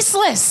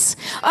priceless.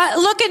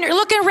 Look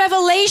in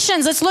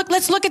Revelations. Let's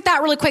look at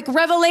that really quick.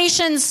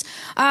 Revelations.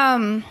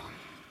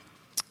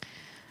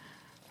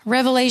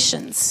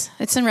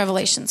 It's in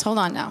Revelations. Hold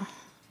on now.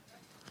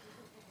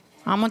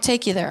 I'm going to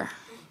take you there.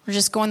 We're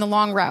just going the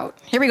long route.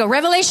 Here we go.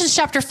 Revelations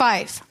chapter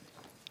 5.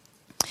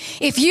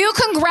 If you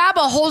can grab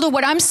a hold of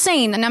what I'm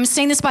saying, and I'm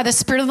saying this by the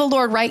Spirit of the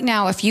Lord right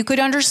now, if you could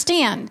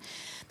understand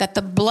that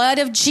the blood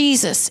of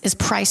Jesus is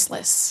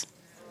priceless.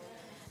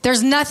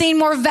 There's nothing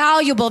more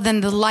valuable than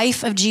the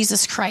life of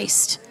Jesus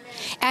Christ.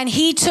 And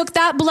he took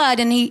that blood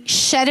and he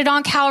shed it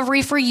on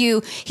Calvary for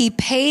you. He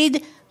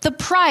paid the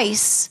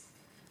price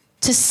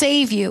to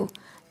save you.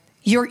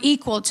 You're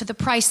equal to the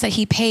price that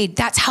he paid.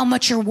 That's how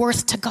much you're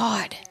worth to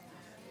God.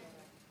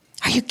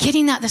 Are you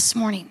getting that this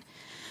morning?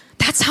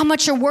 That's how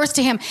much you're worth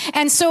to him.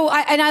 And so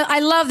I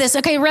love this.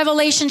 Okay,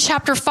 Revelation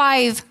chapter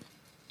 5.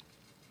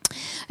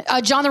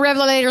 John the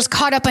Revelator is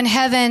caught up in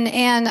heaven,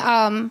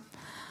 and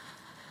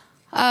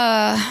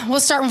we'll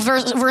start with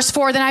verse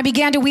 4. Then I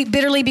began to weep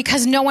bitterly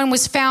because no one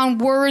was found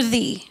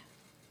worthy.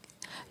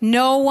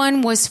 No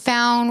one was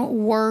found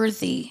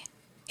worthy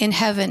in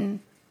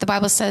heaven, the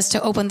Bible says,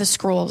 to open the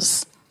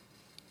scrolls.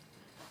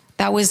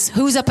 That was,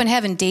 who's up in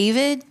heaven?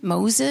 David,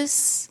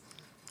 Moses,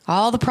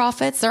 all the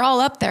prophets, they're all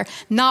up there.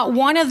 Not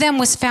one of them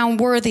was found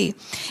worthy.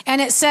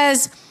 And it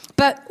says,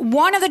 but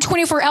one of the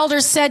 24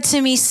 elders said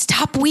to me,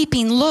 stop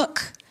weeping,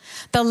 look.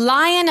 The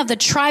Lion of the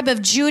tribe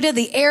of Judah,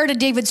 the heir to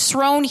David's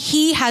throne,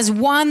 he has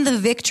won the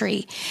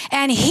victory.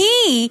 And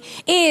he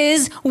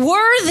is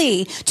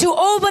worthy to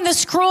open the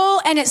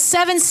scroll and its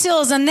 7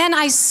 seals. And then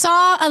I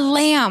saw a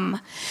lamb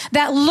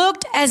that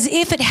looked as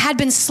if it had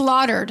been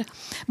slaughtered.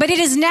 But it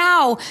is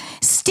now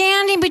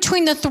standing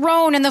between the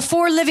throne and the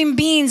 4 living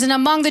beings and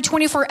among the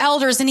 24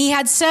 elders. And he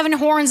had 7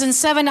 horns and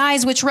 7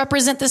 eyes, which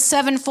represent the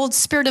 7-fold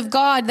Spirit of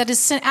God that is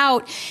sent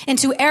out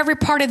into every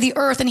part of the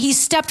earth. And he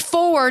stepped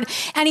forward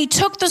and he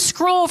took the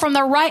scroll from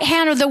the right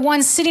hand of the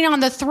one sitting on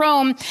the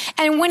throne.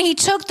 And when he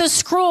took the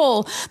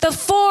scroll, the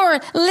 4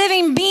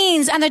 living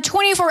beings and the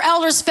 24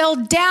 elders fell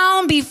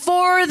down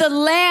before the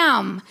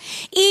Lamb.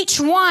 Each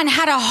one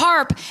had a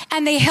harp,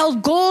 and they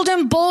held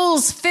golden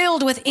bowls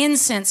filled with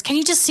incense. Can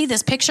you just see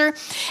this picture?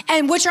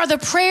 And which are the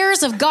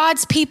prayers of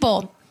God's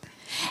people.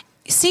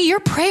 See, your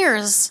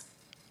prayers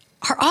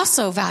are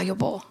also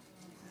valuable.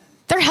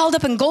 They're held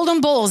up in golden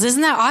bowls.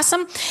 Isn't that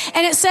awesome?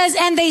 And it says,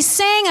 and they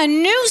sang a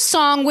new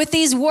song with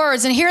these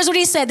words. And here's what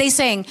he said. They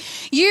sang,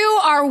 you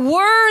are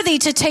worthy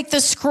to take the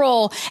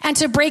scroll and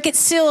to break its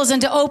seals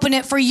and to open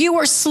it. For you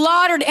were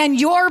slaughtered, and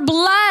your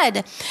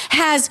blood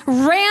has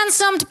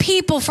ransomed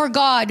people for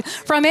God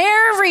from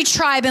every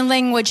tribe and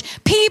language,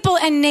 people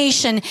and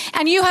nation.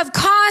 And you have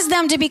caused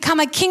them to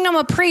become a kingdom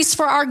of priests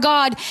for our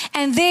God,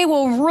 and they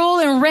will rule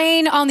and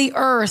reign on the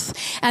earth.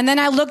 And then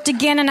I looked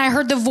again, and I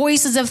heard the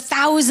voices of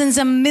thousands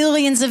and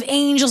millions of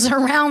angels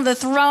around the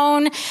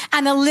throne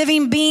and the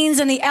living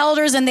beings and the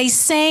elders, and they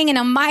sang in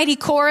a mighty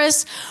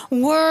chorus,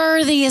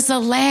 worthy is the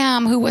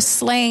Lamb who was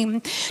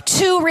slain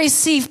to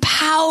receive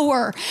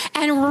power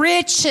and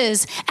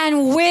riches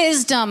and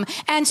wisdom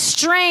and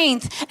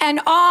strength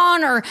and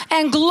honor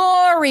and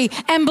glory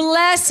and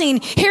blessing.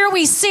 Here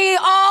we see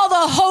all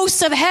the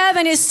hosts of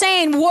heaven is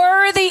saying,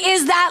 worthy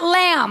is that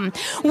Lamb.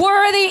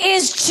 Worthy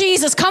is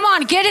Jesus. Come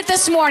on, get it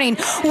this morning.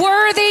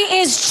 Worthy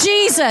is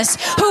Jesus,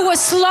 who was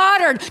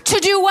slaughtered to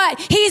do what?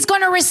 He's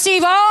going to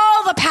receive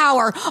all the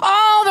power,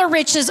 all the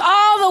riches,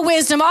 all the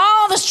wisdom,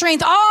 all the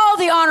strength, all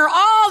the honor,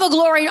 all the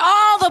glory,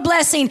 all the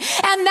blessing.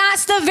 And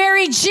that's the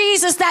very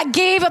Jesus that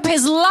gave up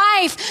his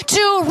life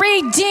to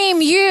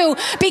redeem you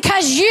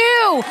because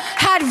you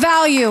had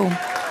value.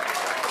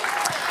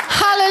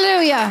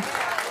 Hallelujah.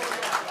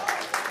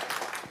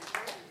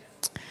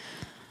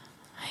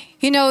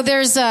 You know,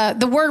 there's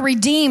the word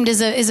redeemed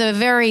is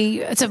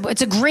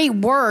a great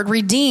word,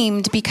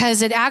 redeemed,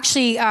 because it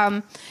actually,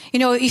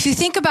 if you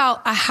think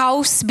about a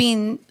house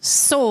being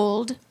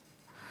sold,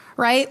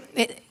 right?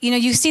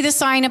 You see the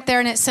sign up there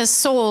and it says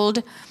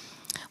sold.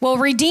 Well,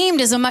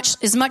 redeemed is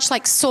much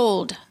like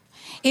sold.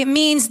 It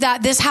means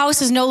that this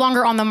house is no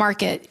longer on the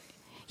market.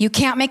 You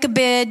can't make a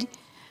bid.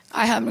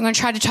 I'm going to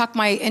try to talk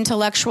my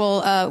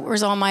intellectual,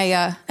 where's all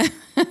my,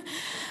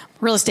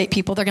 Real estate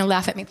people, they're going to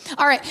laugh at me.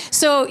 All right,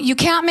 so you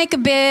can't make a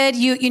bid.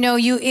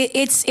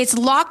 It's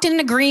locked in an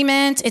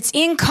agreement. It's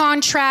in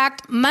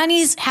contract.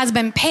 Money has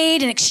been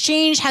paid. An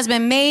exchange has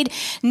been made.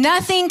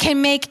 Nothing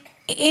can make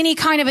any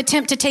kind of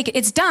attempt to take it.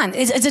 It's done.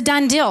 It's a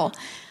done deal.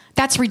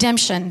 That's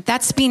redemption.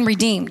 That's being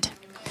redeemed.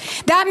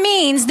 That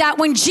means that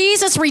when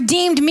Jesus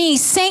redeemed me,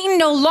 Satan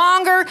no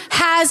longer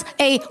has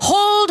a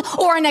hold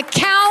or an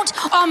account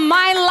on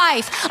my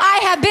life.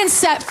 I have been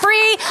set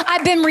free.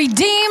 I've been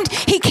redeemed.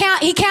 He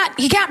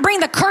can't bring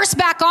the curse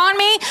back on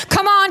me.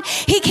 Come on.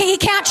 He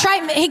can't try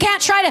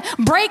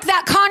to break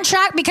that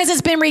contract because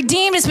it's been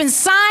redeemed. It's been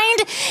signed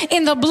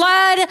in the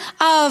blood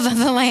of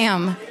the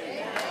Lamb.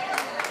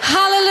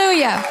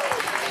 Hallelujah.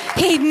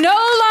 He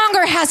no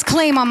longer has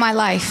claim on my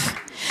life.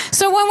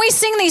 So when we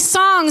sing these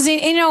songs,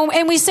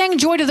 and we sang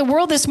Joy to the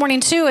World this morning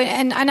too,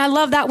 and I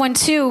love that one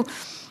too.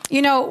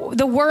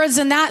 The words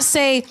in that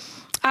say,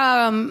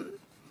 the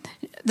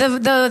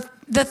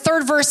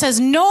third verse says,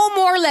 no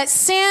more let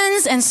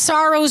sins and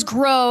sorrows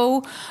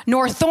grow,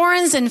 nor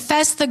thorns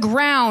infest the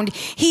ground.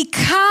 He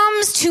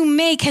comes to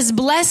make his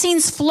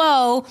blessings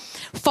flow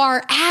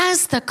far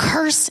as the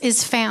curse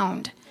is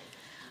found.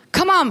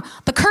 Come on,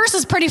 the curse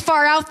is pretty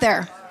far out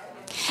there.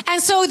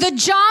 And so the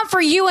job for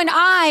you and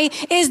I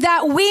is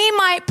that we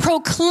might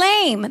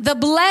proclaim the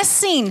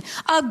blessing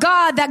of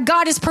God that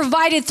God has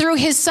provided through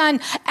his son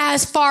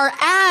as far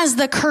as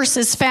the curse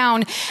is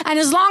found. And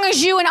as long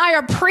as you and I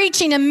are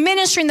preaching and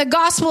ministering the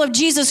gospel of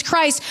Jesus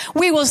Christ,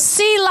 we will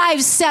see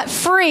lives set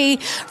free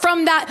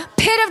from that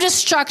pit of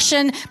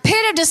destruction,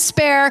 pit of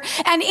despair.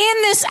 And in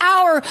this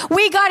hour,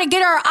 we got to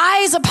get our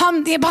eyes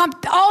upon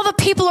all the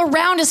people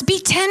around us.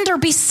 Be tender,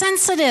 be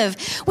sensitive.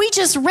 We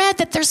just read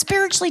that they're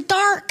spiritually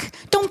dark.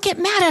 Don't get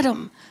mad at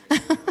them.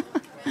 And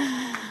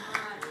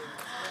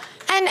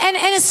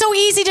it's so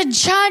easy to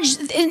judge.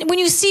 When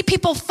you see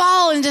people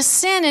fall into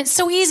sin, it's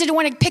so easy to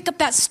want to pick up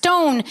that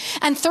stone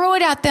and throw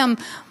it at them.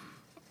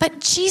 But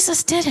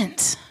Jesus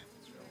didn't.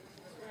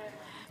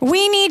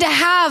 We need to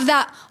have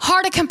that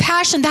heart of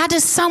compassion. That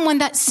is someone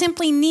that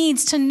simply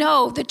needs to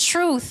know the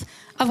truth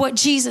of what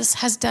Jesus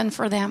has done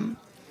for them.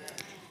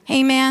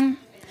 Amen.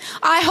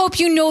 I hope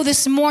you know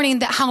this morning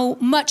that how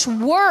much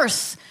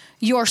worth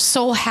your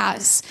soul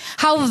has,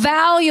 how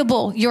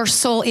valuable your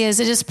soul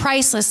is. It is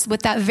priceless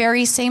with that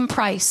very same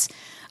price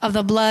of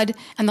the blood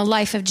and the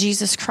life of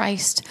Jesus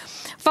Christ.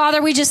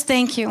 Father, we just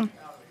thank you.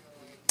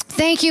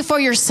 Thank you for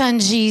your son,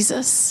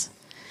 Jesus.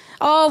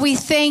 Oh, we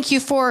thank you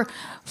for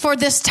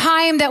this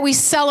time that we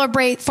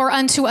celebrate. For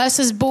unto us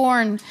is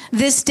born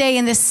this day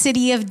in the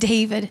city of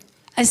David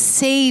a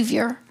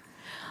Savior,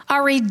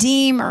 our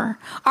Redeemer,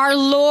 our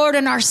Lord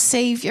and our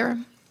Savior.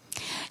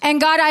 And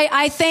God,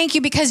 I thank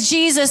you because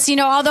Jesus,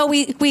 although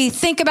we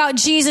think about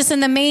Jesus in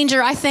the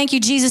manger, I thank you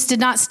Jesus did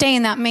not stay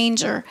in that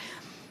manger,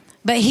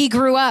 but he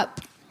grew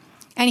up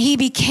and he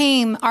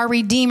became our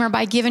Redeemer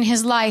by giving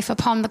his life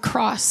upon the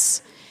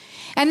cross.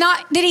 And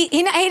he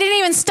didn't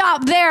even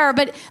stop there,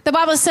 but the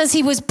Bible says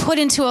he was put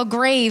into a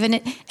grave, and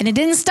it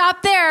didn't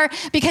stop there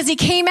because he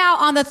came out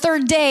on the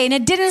third day. And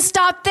it didn't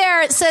stop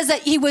there. It says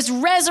that he was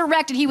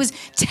resurrected. He was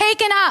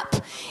taken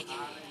up,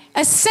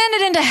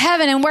 ascended into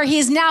heaven, and where he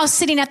is now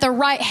sitting at the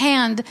right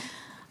hand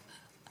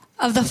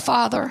of the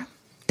Father.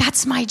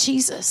 That's my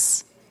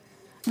Jesus.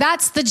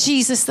 That's the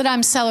Jesus that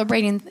I'm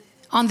celebrating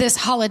on this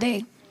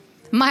holiday,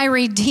 my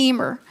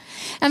Redeemer.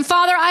 And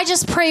Father, I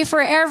just pray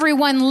for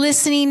everyone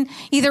listening,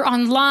 either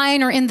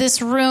online or in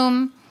this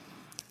room.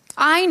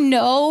 I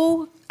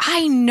know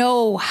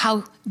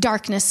how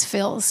darkness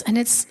feels, and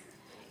it's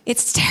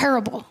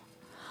terrible.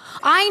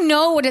 I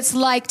know what it's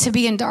like to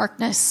be in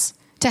darkness,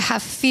 to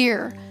have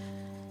fear,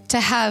 to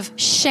have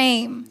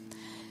shame,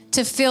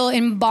 to feel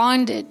in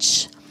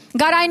bondage.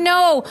 God, I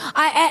know,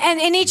 and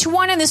in each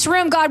one in this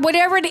room, God,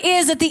 whatever it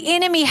is that the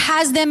enemy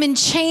has them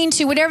enchained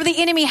to, whatever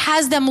the enemy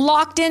has them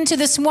locked into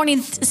this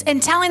morning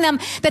and telling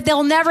them that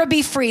they'll never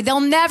be free, they'll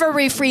never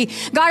be free.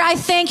 God, I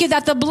thank you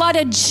that the blood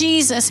of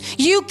Jesus,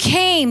 you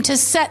came to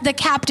set the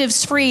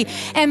captives free.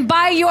 And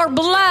by your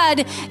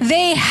blood,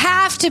 they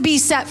have to be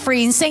set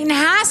free, and Satan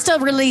has to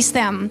release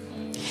them.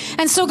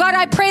 And so, God,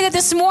 I pray that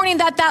this morning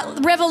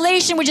that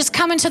revelation would just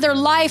come into their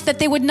life, that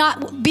they would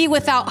not be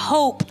without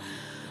hope.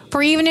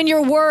 For even in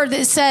your word,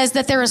 it says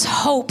that there is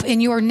hope in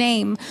your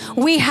name.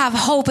 We have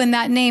hope in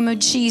that name of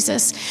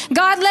Jesus.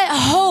 God, let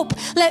hope,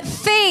 let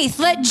faith,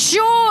 let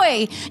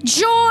joy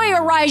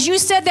arise. You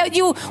said that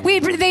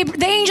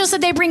the angels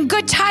said they bring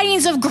good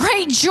tidings of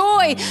great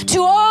joy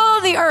to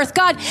all the earth.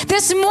 God,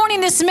 this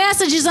morning, this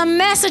message is a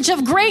message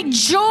of great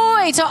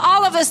joy to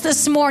all of us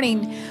this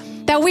morning,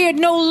 that we would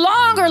no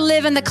longer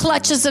live in the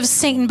clutches of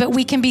Satan, but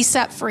we can be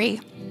set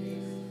free.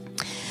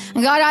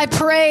 God, I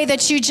pray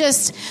that you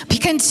just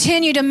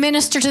continue to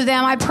minister to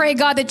them. I pray,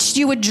 God, that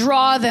you would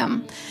draw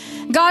them.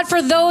 God, for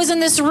those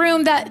in this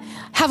room that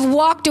have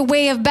walked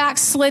away, have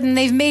backslidden,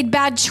 they've made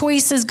bad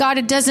choices, God,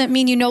 it doesn't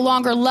mean you no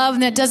longer love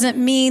them. It doesn't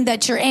mean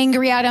that you're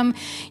angry at them.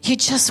 You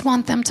just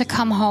want them to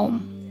come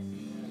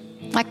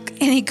home. Like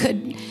any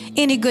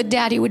good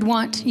daddy would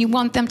want. You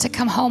want them to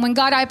come home. And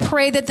God, I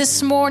pray that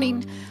this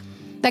morning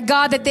That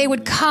God, that they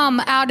would come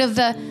out of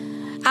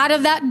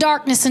that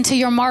darkness into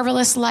your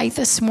marvelous light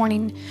this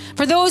morning.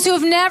 For those who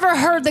have never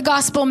heard the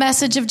gospel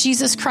message of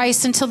Jesus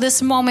Christ until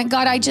this moment,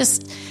 God, I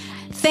just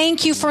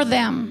thank you for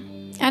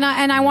them. And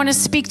I want to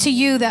speak to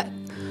you that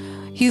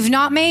you've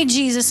not made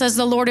Jesus as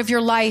the Lord of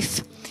your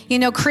life. You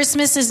know,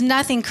 Christmas is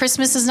nothing.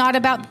 Christmas is not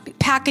about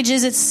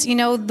packages. It's, you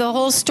know, the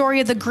whole story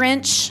of the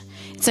Grinch.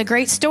 It's a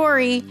great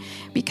story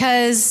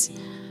because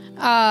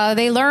the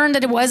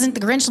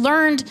Grinch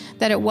learned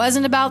that it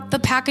wasn't about the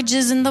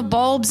packages and the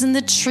bulbs and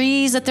the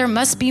trees, that there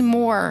must be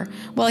more.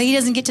 Well, he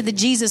doesn't get to the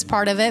Jesus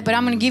part of it, but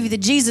I'm going to give you the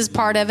Jesus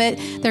part of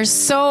it. There's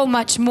so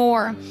much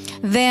more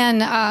than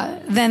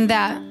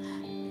that.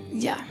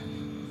 Yeah.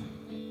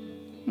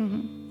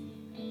 Mm-hmm.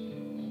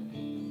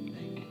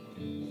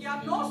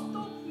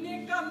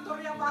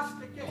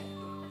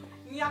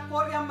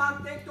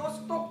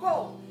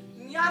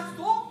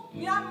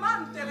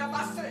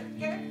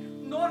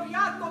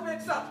 Noriato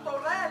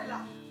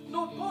mezzattorella,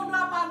 non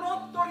una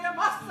manottoria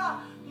massa,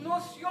 non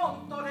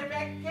siontore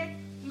vecche,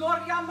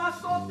 noria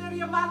masotte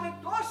rimane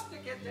toste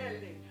che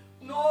delle,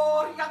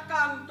 noria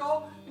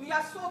canto,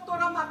 nia sotto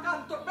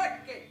ramacanto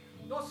vecche,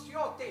 no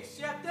siote,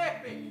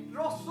 siatepe,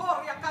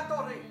 rosoria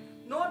catore,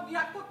 non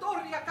nia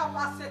cotoria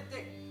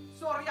capacete,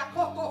 soria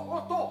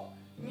coto,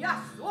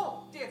 nia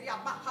sotte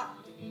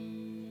riamahate.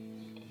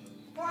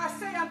 For I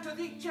say unto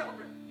thee,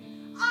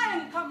 children, I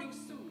am coming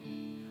soon.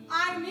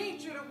 I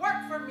need you to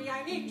work for me.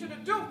 I need you to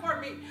do for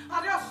me.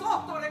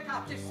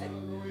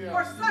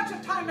 For such a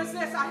time as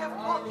this, I have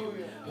called you.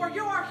 For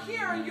you are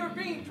here and you're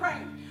being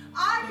trained.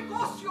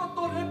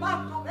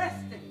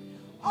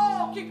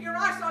 Oh, keep your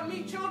eyes on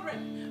me,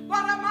 children.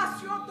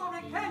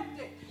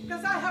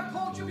 Because I have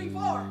told you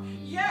before.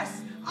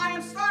 Yes, I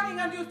am starting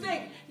a new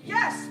thing.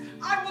 Yes,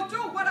 I will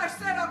do what I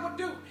said I would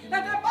do.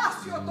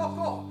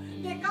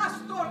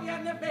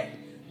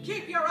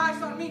 Keep your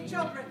eyes on me,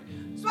 children.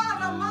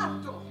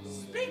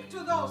 Speak to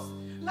those,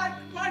 like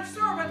my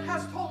servant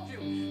has told you.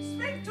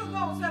 Speak to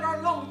those that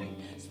are lonely.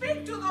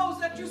 Speak to those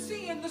that you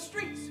see in the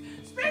streets.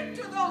 Speak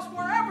to those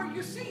wherever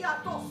you see. All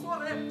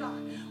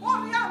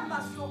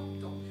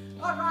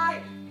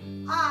right,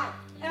 I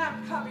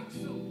am coming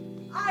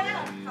soon. I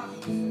am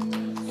coming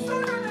soon.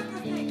 Sooner than you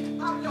think.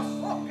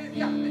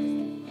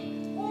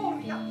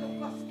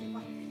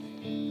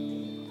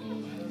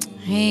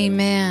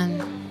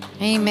 Amen.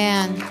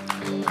 Amen.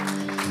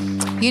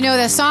 You know,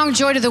 the song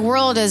Joy to the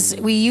World,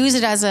 we use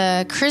it as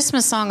a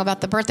Christmas song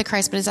about the birth of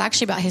Christ, but it's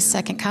actually about his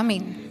second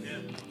coming.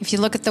 If you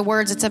look at the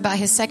words, it's about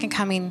his second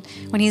coming,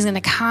 when he's going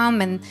to come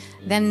and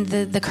then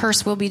the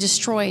curse will be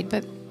destroyed.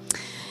 But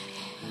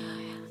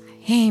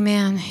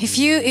amen. If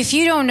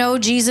you don't know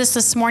Jesus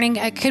this morning,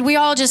 could we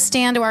all just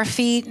stand to our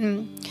feet?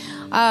 And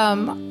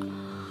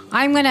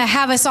I'm going to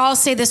have us all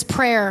say this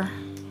prayer.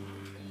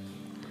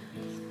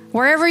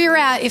 Wherever you're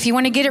at, if you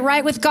want to get it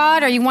right with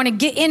God or you want to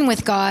get in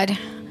with God,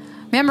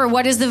 remember,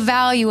 what is the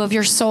value of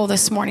your soul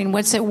this morning?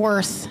 What's it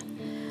worth?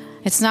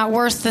 It's not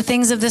worth the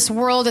things of this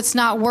world. It's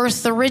not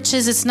worth the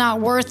riches. It's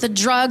not worth the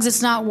drugs.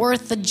 It's not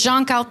worth the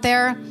junk out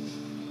there.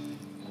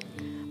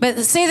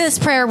 But say this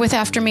prayer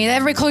after me.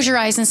 Everybody close your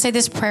eyes and say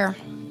this prayer.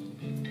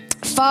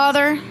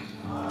 Father,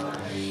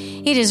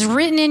 it is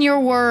written in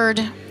your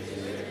word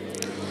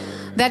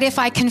that if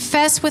I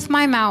confess with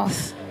my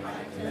mouth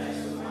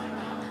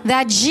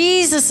that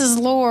Jesus is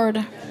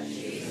Lord,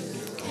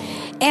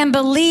 and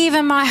believe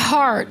in my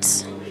heart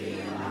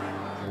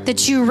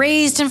that you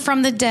raised him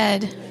from the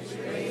dead,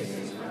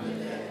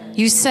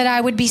 you said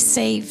I would be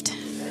saved.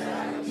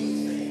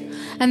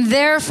 And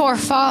therefore,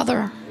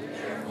 Father,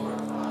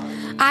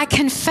 I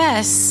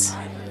confess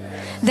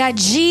that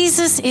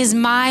Jesus is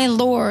my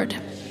Lord,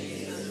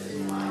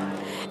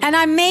 and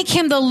I make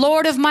him the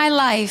Lord of my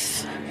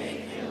life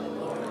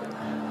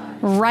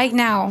right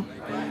now.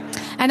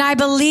 And I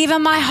believe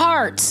in my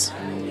heart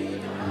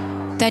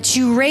that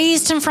you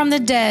raised him from the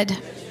dead.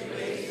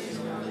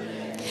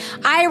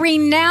 I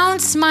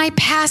renounce my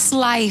past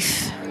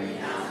life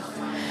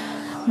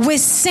with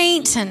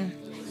Satan,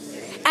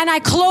 and I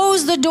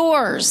close the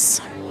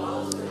doors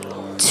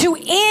to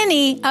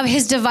any of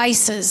his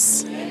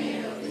devices.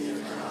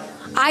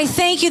 I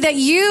thank you that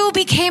you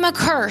became a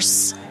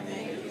curse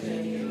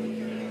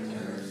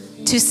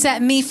to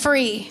set me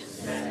free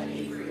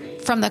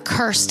from the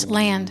cursed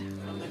land.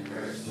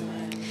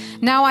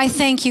 Now I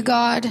thank you,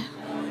 God,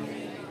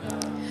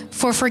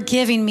 for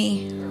forgiving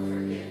me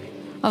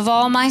of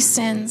all my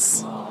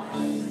sins,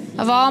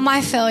 of all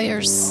my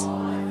failures,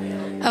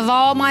 of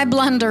all my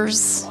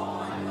blunders,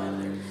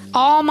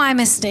 all my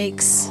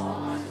mistakes.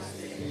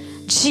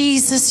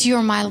 Jesus,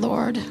 you're my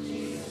Lord.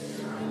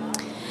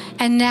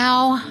 And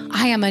now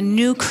I am a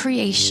new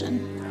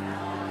creation.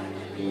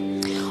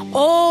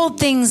 Old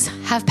things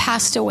have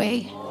passed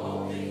away,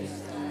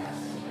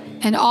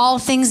 and all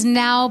things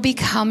now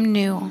become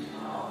new.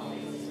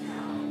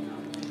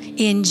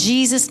 In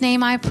Jesus'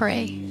 name I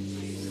pray.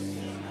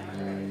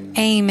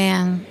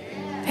 Amen.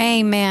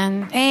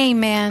 Amen.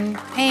 Amen.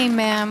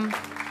 Amen.